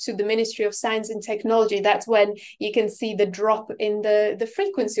moved to the Ministry of Science and Technology, that's when you can see the drop in the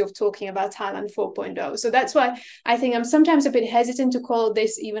frequency of talking about Thailand 4.0. So that's why I think I'm sometimes a bit hesitant to call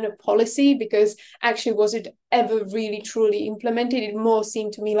this even a policy, because actually, was it ever really truly implemented? It more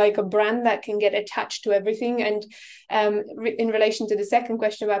seemed to me like a brand that can get attached to everything. And in relation to the second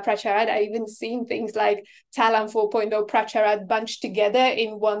question about Pracharat, I even seen things like Thailand 4.0 Pracharat bunched together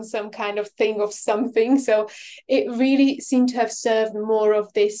in some kind of thing of something. So it really seemed to have served more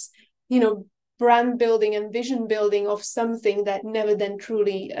of this, brand building and vision building of something that never then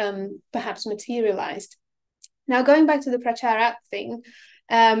truly perhaps materialized. Now, going back to the Pracharat thing,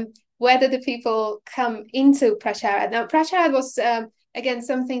 where did the people come into Pracharat? Now, Pracharat was again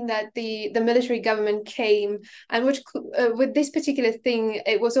something that the military government came, and which with this particular thing,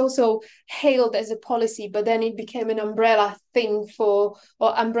 it was also hailed as a policy, but then it became an umbrella thing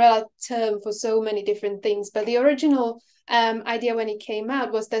umbrella term for so many different things. But the original idea when it came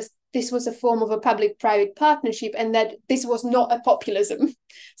out was that this was a form of a public-private partnership, and that this was not a populism.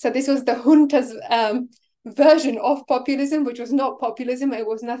 So this was the junta's version of populism, which was not populism. It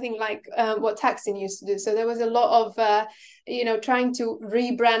was nothing like what Thaksin used to do. So there was a lot of trying to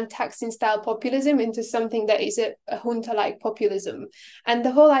rebrand Thaksin style populism into something that is a junta like populism. And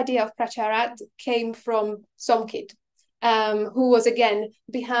the whole idea of Pracharat came from Somkit, who was again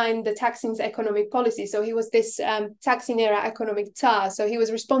behind the Thaksin's economic policy. So he was this Thaksin era economic tsar. So he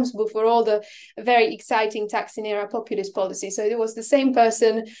was responsible for all the very exciting Thaksin era populist policy. So it was the same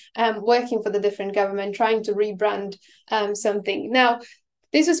person working for the different government, trying to rebrand something. Now,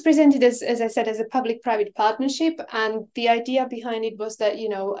 this was presented as I said, as a public-private partnership, and the idea behind it was that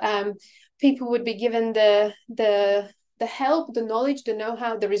people would be given the help, the knowledge, the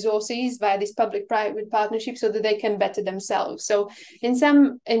know-how, the resources via this public-private partnership, so that they can better themselves. So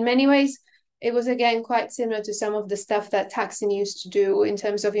in many ways, it was again quite similar to some of the stuff that Thaksin used to do in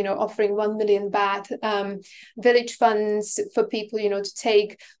terms of offering 1 million baht village funds for people to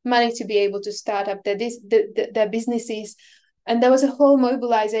take money to be able to start up their businesses. And there was a whole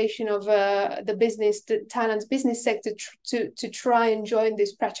mobilization of Thailand's business sector to try and join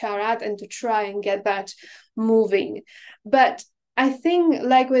this Pracharat and to try and get that moving. But I think,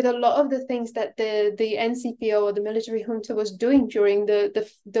 like with a lot of the things that the NCPO or the military junta was doing during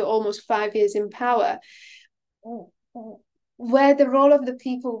the almost 5 years in power, where the role of the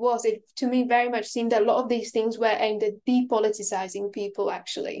people was, it to me very much seemed that a lot of these things were aimed at depoliticizing people,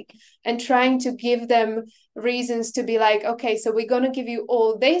 actually, and trying to give them reasons to be like, okay, so we're going to give you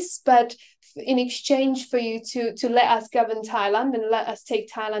all this, but in exchange for you to let us govern Thailand and let us take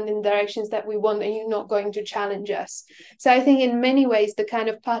Thailand in directions that we want, and you're not going to challenge us. So I think in many ways the kind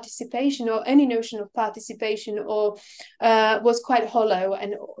of participation, or any notion of participation, was quite hollow,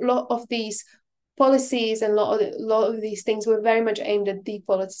 and a lot of these policies and a lot of these things were very much aimed at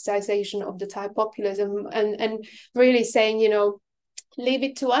depoliticization of the Thai populism, and really saying, leave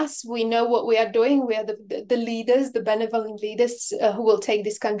it to us. We know what we are doing. We are the leaders, the benevolent leaders who will take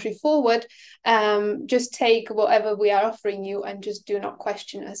this country forward. Just take whatever we are offering you and just do not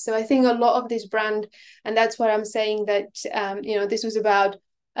question us. So I think a lot of this brand, and that's where I'm saying that, this was about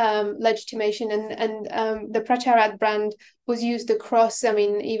legitimation, and the Pracharat brand was used across,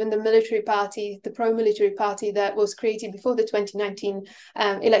 even the military party, the pro-military party that was created before the 2019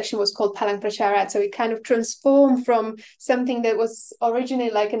 election was called Palang Pracharat. So it kind of transformed from something that was originally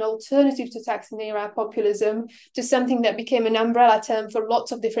like an alternative to Thaksin era populism to something that became an umbrella term for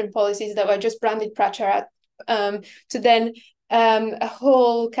lots of different policies that were just branded Pracharat, to then a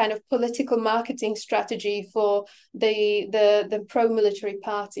whole kind of political marketing strategy for the pro-military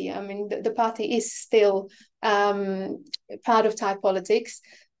party. I mean, the party is still part of Thai politics,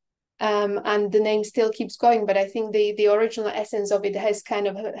 and the name still keeps going. But I think the original essence of it has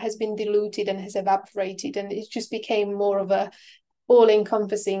been diluted and has evaporated, and it just became more of a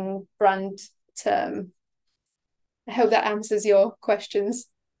all-encompassing brand term. I hope that answers your questions.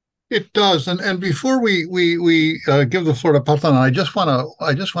 It does, and before we give the floor to Patan, I just want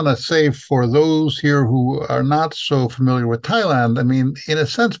to say for those here who are not so familiar with Thailand, I mean, in a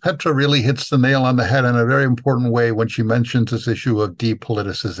sense, Petra really hits the nail on the head in a very important way when she mentions this issue of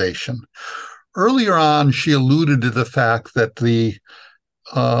depoliticization. Earlier on, she alluded to the fact that the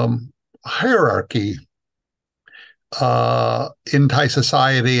hierarchy in Thai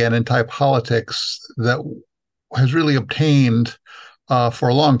society and in Thai politics that has really obtained for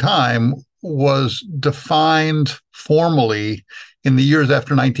a long time was defined formally in the years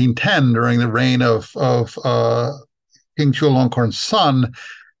after 1910 during the reign of King Chulalongkorn's son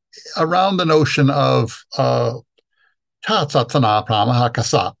around the notion of Chatsatana Pramaha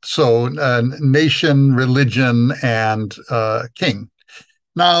Kasat, so nation, religion, and king.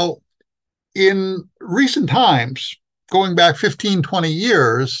 Now, in recent times, going back 15, 20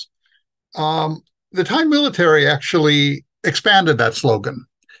 years, the Thai military actually expanded that slogan.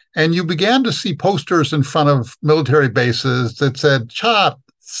 And you began to see posters in front of military bases that said, Chat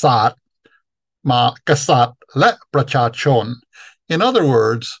Sat Ma Kasat Le Prachachon. In other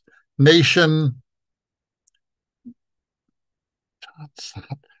words, nation,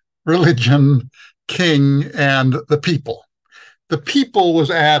 religion, king, and the people. The people was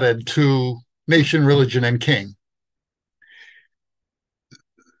added to nation, religion, and king.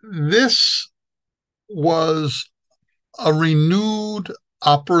 This was a renewed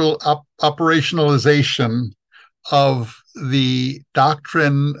operationalization of the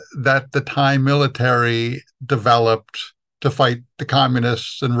doctrine that the Thai military developed to fight the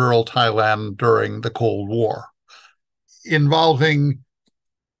communists in rural Thailand during the Cold War, involving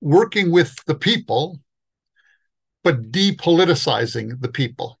working with the people, but depoliticizing the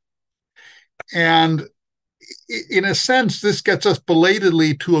people. And in a sense, this gets us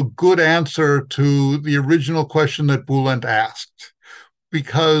belatedly to a good answer to the original question that Bulent asked,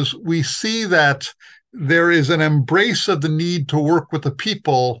 because we see that there is an embrace of the need to work with the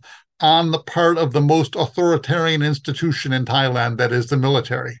people on the part of the most authoritarian institution in Thailand, that is the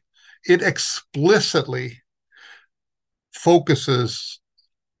military. It explicitly focuses,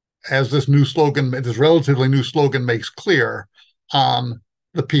 as this relatively new slogan makes clear, on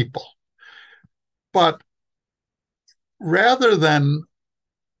the people. But rather than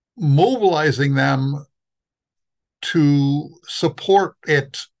mobilizing them to support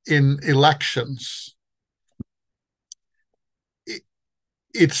it in elections,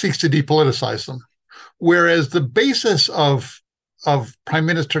 it seeks to depoliticize them. Whereas the basis of Prime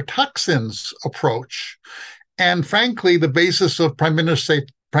Minister Thaksin's approach, and frankly, the basis of Prime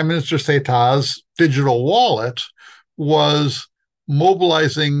Minister Seth's digital wallet, was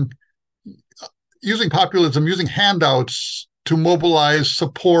mobilizing, using populism, using handouts to mobilize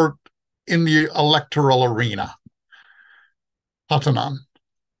support in the electoral arena. Hatanan,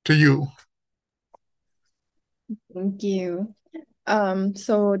 to you. Thank you.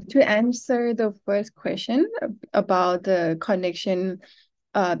 So to answer the first question about the connection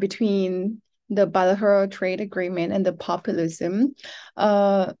between the bilateral trade agreement and the populism,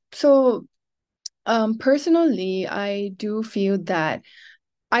 personally, I do feel that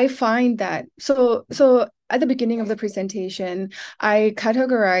I find that so at the beginning of the presentation, I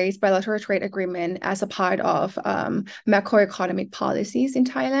categorized bilateral trade agreement as a part of macroeconomic policies in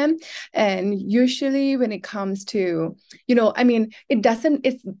Thailand. And usually when it comes to,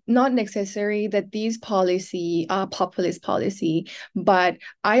 it's not necessary that these policy are populist policy, but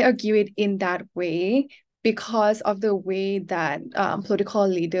I argue it in that way because of the way that political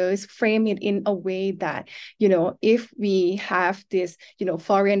leaders frame it in a way that, if we have this,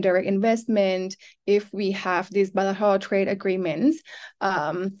 foreign direct investment, if we have these bilateral trade agreements,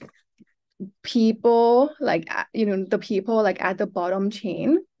 people the people at the bottom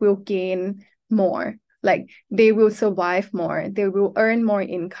chain will gain more. Like they will survive more, they will earn more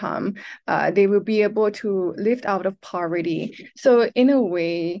income, they will be able to live out of poverty. So in a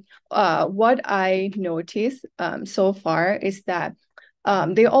way, what I noticed so far is that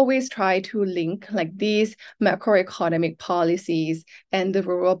they always try to link like these macroeconomic policies and the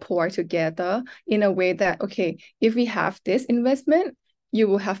rural poor together in a way that, okay, if we have this investment, you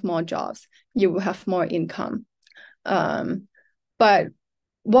will have more jobs, you will have more income. But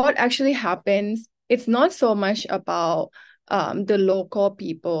what actually happens, it's not so much about the local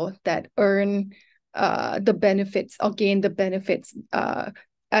people that earn the benefits or gain the benefits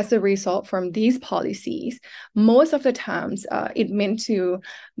as a result from these policies. Most of the times, it meant to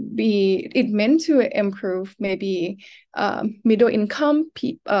improve maybe middle income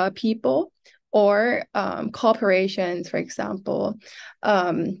people or corporations, for example.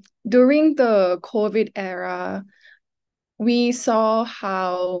 During the COVID era, we saw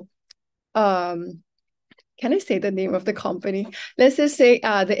how can I say the name of the company? Let's just say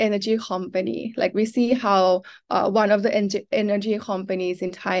the energy company. Like we see how one of the energy companies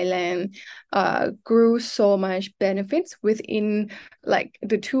in Thailand grew so much benefits within like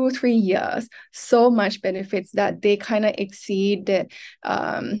the 2-3 years, so much benefits that they kind of exceed the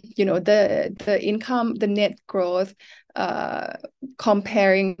income, the net growth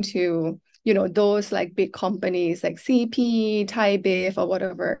comparing to those like big companies like CP, Thai Bev or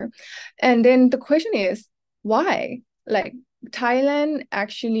whatever. And then the question is, why? Like Thailand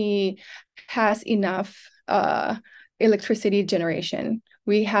actually has enough electricity generation.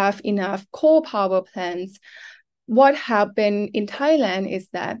 We have enough coal power plants. What happened in Thailand is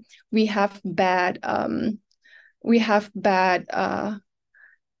that we have bad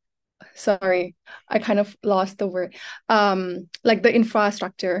sorry, I kind of lost the word. Like the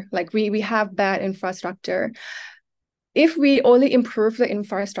infrastructure, like we have bad infrastructure. If we only improve the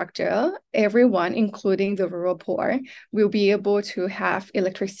infrastructure, everyone, including the rural poor, will be able to have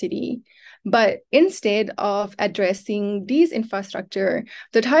electricity. But instead of addressing these infrastructure,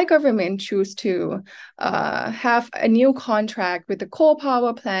 the Thai government choose to have a new contract with the coal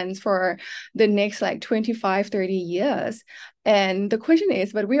power plants for the next like 25, 30 years. And the question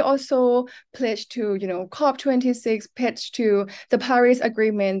is, but we also pledged to, COP26, pledged to the Paris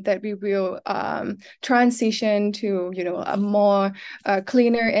Agreement that we will transition to, a more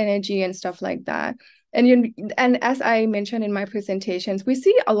cleaner energy and stuff like that. And as I mentioned in my presentations, we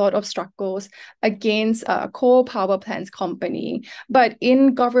see a lot of struggles against coal power plants company. But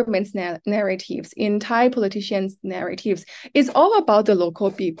in government's narratives, in Thai politicians' narratives, it's all about the local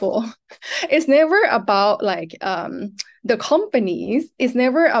people. It's never about like the companies. It's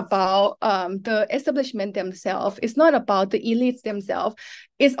never about the establishment themselves. It's not about the elites themselves.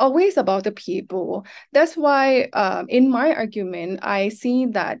 It's always about the people. That's why in my argument, I see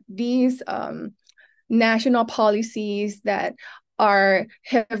that these national policies that are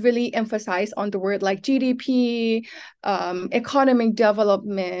heavily emphasized on the word like GDP, economic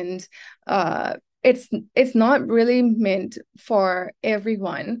development, it's not really meant for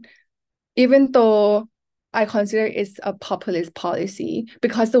everyone, even though I consider it's a populist policy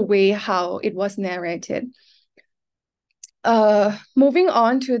because the way how it was narrated. Moving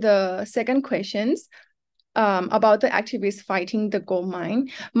on to the second questions, about the activists fighting the gold mine.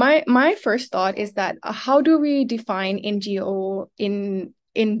 My first thought is that how do we define NGO in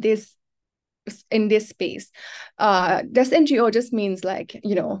this space? Does NGO just means like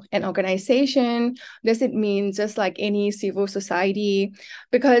an organization? Does it mean just like any civil society?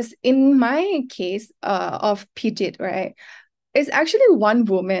 Because in my case of Pijit, right, it's actually one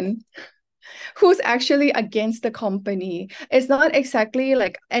woman who's actually against the company. It's not exactly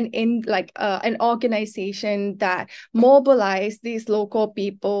like an organization that mobilize these local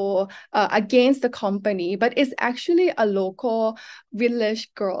people against the company, but it's actually a local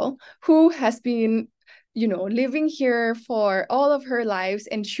village girl who has been living here for all of her lives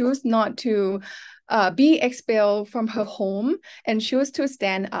and choose not to be expelled from her home and choose to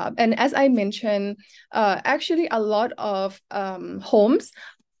stand up. And as I mentioned, actually a lot of homes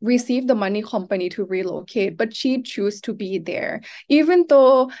receive the money company to relocate, but she choose to be there, even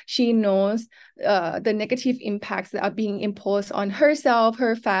though she knows the negative impacts that are being imposed on herself,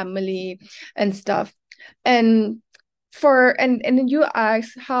 her family, and stuff. And you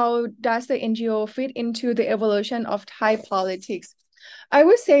ask, how does the NGO fit into the evolution of Thai politics? I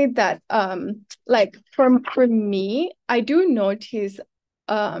would say that like for me, I do notice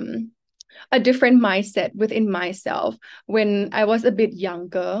a different mindset within myself when I was a bit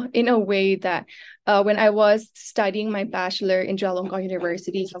younger, in a way that when I was studying my bachelor in Chulalongkorn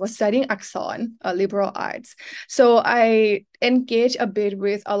University, I was studying Akson, liberal arts. So I engaged a bit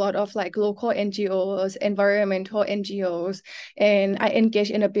with a lot of like local NGOs, environmental NGOs, and I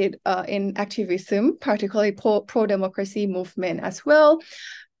engaged in a bit in activism, particularly pro-democracy movement as well.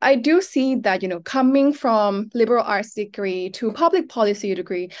 I do see that, coming from liberal arts degree to public policy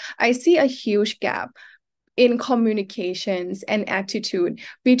degree, I see a huge gap in communications and attitude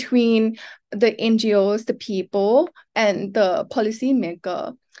between the NGOs, the people, and the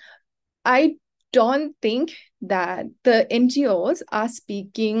policymaker. I don't think that the NGOs are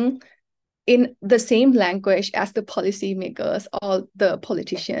speaking in the same language as the policymakers or the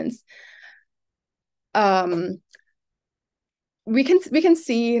politicians. We can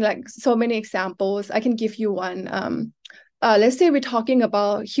see like so many examples. I can give you one. Let's say we're talking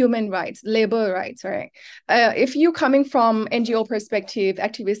about human rights, labor rights, right? If you're coming from NGO perspective,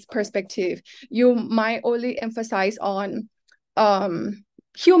 activist perspective, you might only emphasize on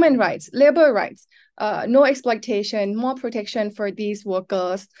human rights, labor rights, no exploitation, more protection for these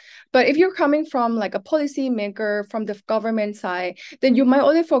workers. But if you're coming from like a policy maker from the government side, then you might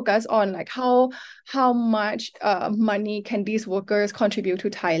only focus on like how much money can these workers contribute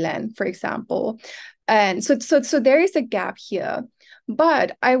to Thailand, for example. And so there is a gap here.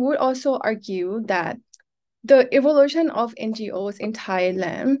 But I would also argue that the evolution of NGOs in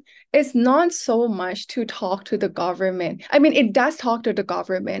Thailand is not so much to talk to the government. I mean, it does talk to the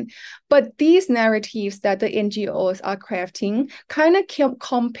government, but these narratives that the NGOs are crafting kind of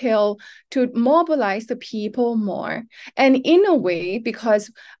compel to mobilize the people more. And in a way,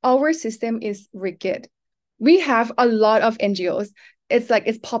 because our system is rigid, we have a lot of NGOs. It's like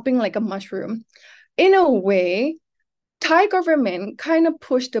it's popping like a mushroom. In a way, Thai government kind of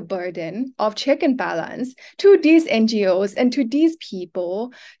pushed the burden of check and balance to these NGOs and to these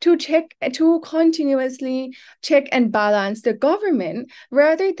people to continuously check and balance the government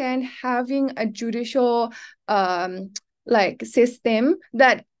rather than having a judicial like system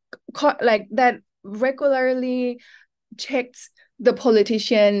that regularly checks the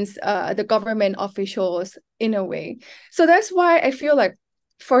politicians, the government officials in a way. So that's why I feel like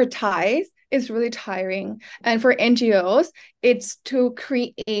for Thais, it's really tiring. And for NGOs, it's to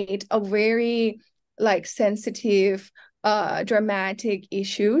create a very like sensitive, dramatic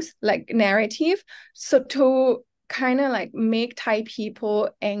issues, like narrative. So to kind of like make Thai people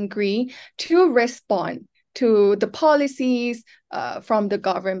angry to respond to the policies from the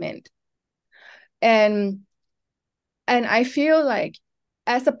government. And I feel like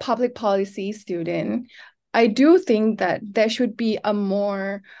as a public policy student, I do think that there should be a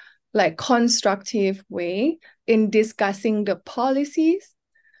more like constructive way in discussing the policies,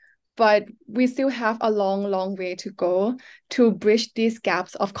 but we still have a long way to go to bridge these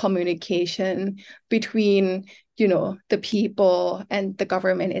gaps of communication between, you know, the people and the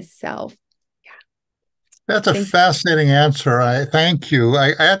government itself. That's a fascinating answer. I thank you.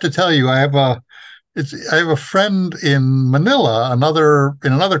 I have to tell you, I have a friend in Manila,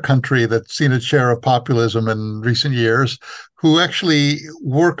 in another country that's seen its share of populism in recent years, who actually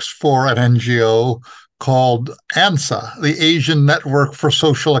works for an NGO called ANSA, the Asian Network for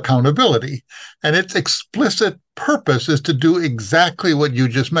Social Accountability. And its explicit purpose is to do exactly what you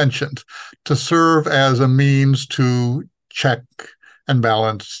just mentioned, to serve as a means to check and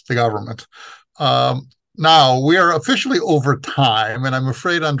balance the government. Now, we are officially over time, and I'm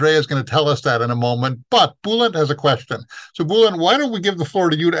afraid Andrea is going to tell us that in a moment, but Bulent has a question. So, Bulent, why don't we give the floor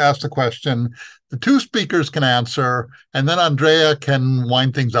to you to ask the question? The two speakers can answer, and then Andrea can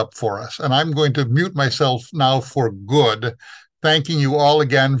wind things up for us. And I'm going to mute myself now for good, thanking you all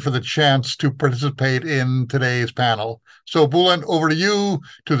again for the chance to participate in today's panel. So, Bulent, over to you,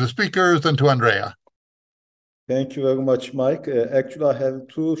 to the speakers, and to Andrea. Thank you very much, Mike. Actually, I have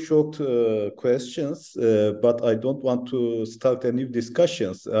two short questions, but I don't want to start a new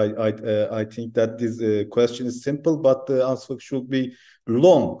discussions. I think that this question is simple, but the answer should be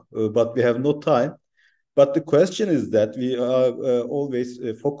long, but we have no time. But the question is that we are always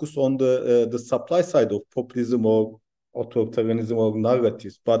focused on the supply side of populism or authoritarianism or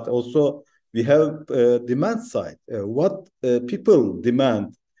narratives, but also we have demand side. What people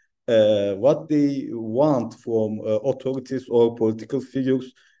demand, what they want from authorities or political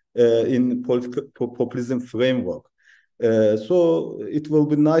figures in populism framework. So it will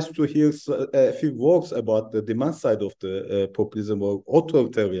be nice to hear a few words about the demand side of the populism or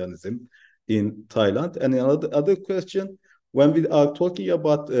authoritarianism in Thailand. And another question, when we are talking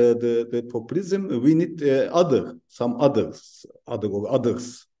about the populism, we need some others. In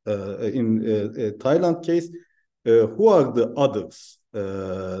Thailand case, who are the others?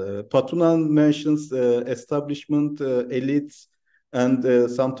 Patunan mentions establishment, elites, and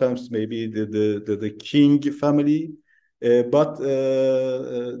sometimes maybe the king family. But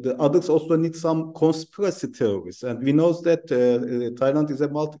the others also need some conspiracy theories. And we know that Thailand is a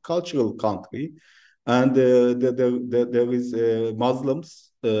multicultural country. And there is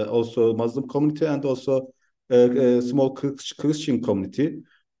Muslims, also Muslim community, and also a small Christian community.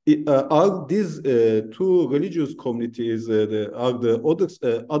 Are these two religious communities are the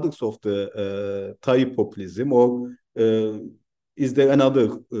others of the Thai populism, or is there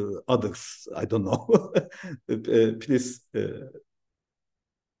another others? I don't know. Please.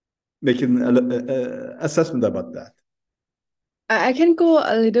 making an assessment about that? I can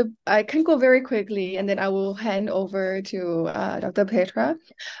go very quickly, and then I will hand over to Dr. Petra.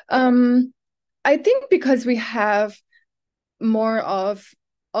 I think because we have more of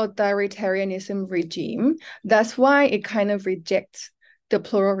authoritarianism regime, that's why it kind of rejects the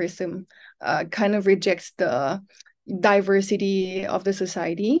pluralism, kind of rejects the diversity of the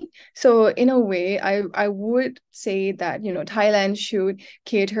society. So in a way, I would say that, Thailand should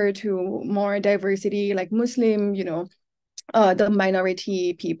cater to more diversity, like Muslim, the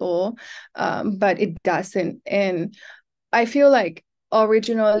minority people, but it doesn't. And I feel like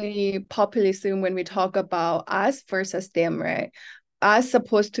originally populism, when we talk about us versus them, right? Us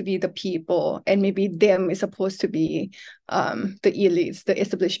supposed to be the people, and maybe them is supposed to be the elites, the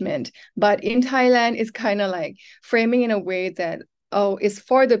establishment. But in Thailand, it's kind of like framing in a way that, oh, it's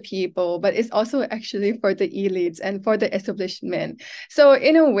for the people, but it's also actually for the elites and for the establishment. So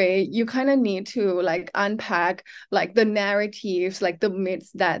in a way, you kind of need to like unpack like the narratives, like the myths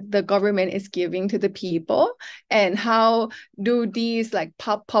that the government is giving to the people, and how do these like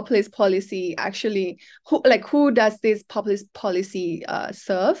populist policy actually, who does this populist policy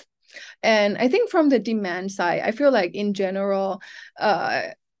serve? And I think from the demand side, I feel like in general,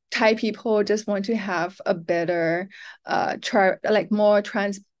 Thai people just want to have a better, more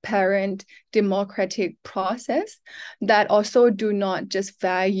transparent democratic process that also do not just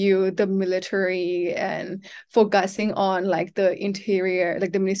value the military and focusing on like the interior,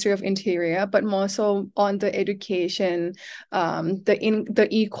 like the Ministry of Interior, but more so on the education, the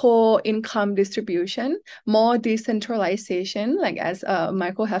equal income distribution, more decentralization, like as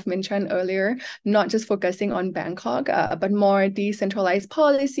Michael have mentioned earlier, not just focusing on Bangkok, but more decentralized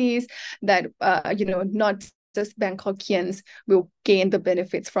policies that not just Bangkokians will gain the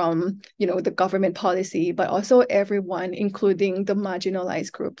benefits from, the government policy, but also everyone, including the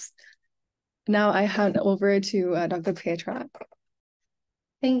marginalized groups. Now I hand over to Dr. Petra.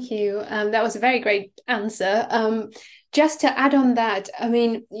 Thank you. That was a very great answer. Just to add on that, I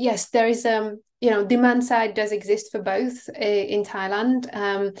mean, yes, there is, demand side does exist for both in Thailand.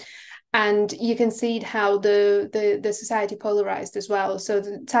 And you can see how the society polarized as well. So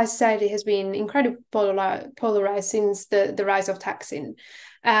the Thai society has been incredibly polarized since the rise of Thaksin.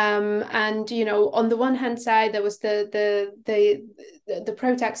 And on the one hand side, there was the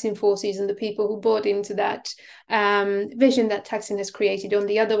pro-Thaksin forces and the people who bought into that vision that Thaksin has created. On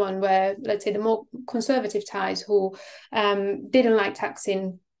the other one, where let's say the more conservative Thais who didn't like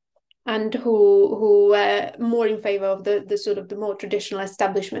Thaksin, and who were more in favor of the sort of the more traditional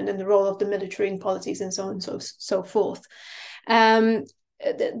establishment and the role of the military in politics and so on and so forth.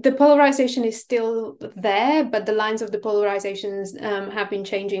 The polarization is still there, but the lines of the polarizations have been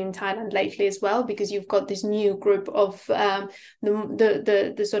changing in Thailand lately as well, because you've got this new group of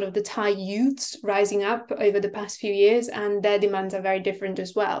the sort of the Thai youths rising up over the past few years, and their demands are very different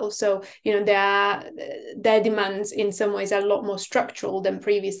as well. So their demands in some ways are a lot more structural than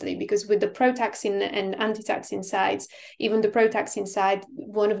previously, because with the pro-Thaksin and anti-Thaksin sides, even the pro-Thaksin side,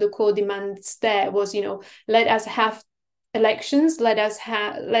 one of the core demands there was, let us have elections, let us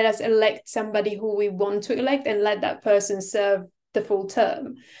elect somebody who we want to elect, and let that person serve the full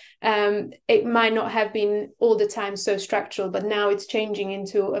term. It might not have been all the time so structural, but now it's changing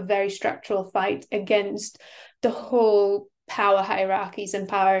into a very structural fight against the whole power hierarchies and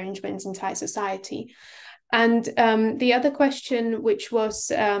power arrangements in Thai society. And the other question, which was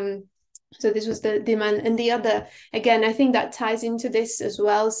so this was the demand, and the other, again, I think that ties into this as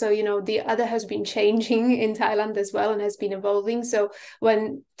well. So, the other has been changing in Thailand as well and has been evolving. So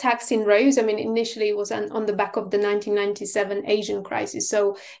when Thaksin rose, I mean, initially it was on the back of the 1997 Asian crisis.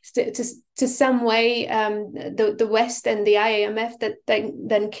 So to some way, the West and the IMF that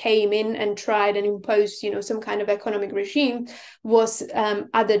then came in and tried and imposed, some kind of economic regime was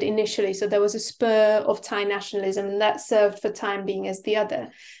othered initially. So there was a spur of Thai nationalism, and that served for time being as the other.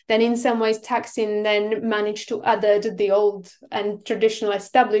 Then in some ways, Thaksin then managed to other the old and traditional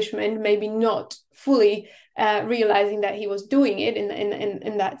establishment, maybe not fully realizing that he was doing it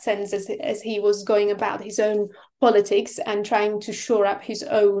in that sense, as he was going about his own politics and trying to shore up his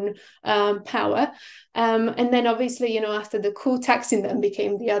own power. And then obviously, after the coup, Thaksin then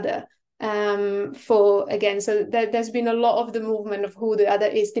became the other. So there's been a lot of the movement of who the other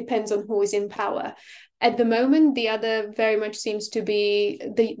is, depends on who is in power. At the moment, the other very much seems to be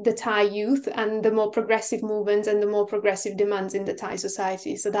the Thai youth and the more progressive movements and the more progressive demands in the Thai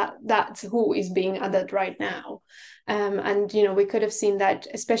society. So that's who is being othered right now. And we could have seen that,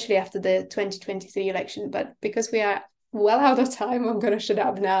 especially after the 2023 election. But because we are well out of time, I'm going to shut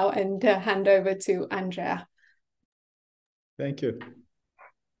up now and hand over to Andrea. Thank you.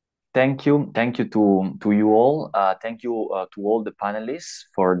 Thank you to you all. Thank you to all the panelists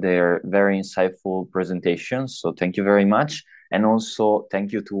for their very insightful presentations. So thank you very much, and also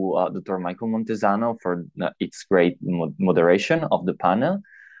thank you to Dr. Michael Montesano for its great moderation of the panel.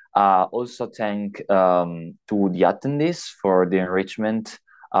 Also thank to the attendees for the enrichment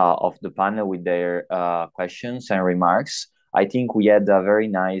of the panel with their questions and remarks. I think we had a very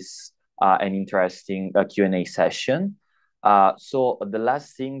nice and interesting Q&A session. So the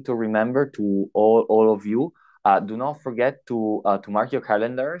last thing to remember to all of you, do not forget to mark your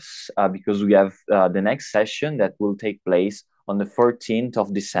calendars because we have the next session that will take place on the 14th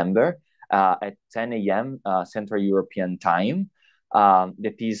of December at 10 a.m. Central European Time.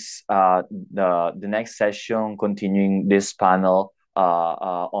 That is the next session continuing this panel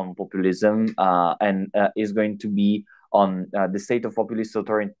on populism and is going to be on the state of populist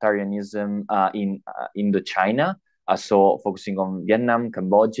authoritarianism in Indochina. So focusing on Vietnam,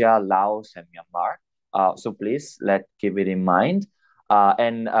 Cambodia, Laos, and Myanmar. So please keep it in mind.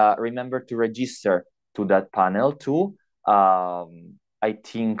 And remember to register to that panel too. I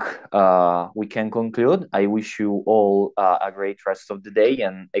think we can conclude. I wish you all a great rest of the day.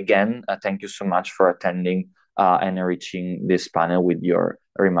 And again, thank you so much for attending and enriching this panel with your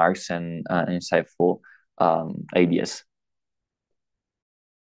remarks and insightful ideas.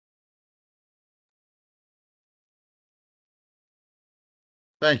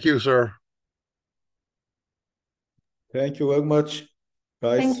 Thank you, sir. Thank you very much,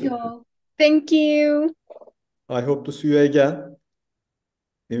 guys. Thank you all. Thank you. I hope to see you again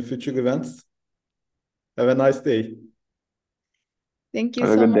in future events. Have a nice day. Thank you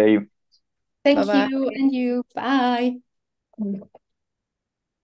Have a so good much. day. Thank Bye-bye. you, and you. Bye.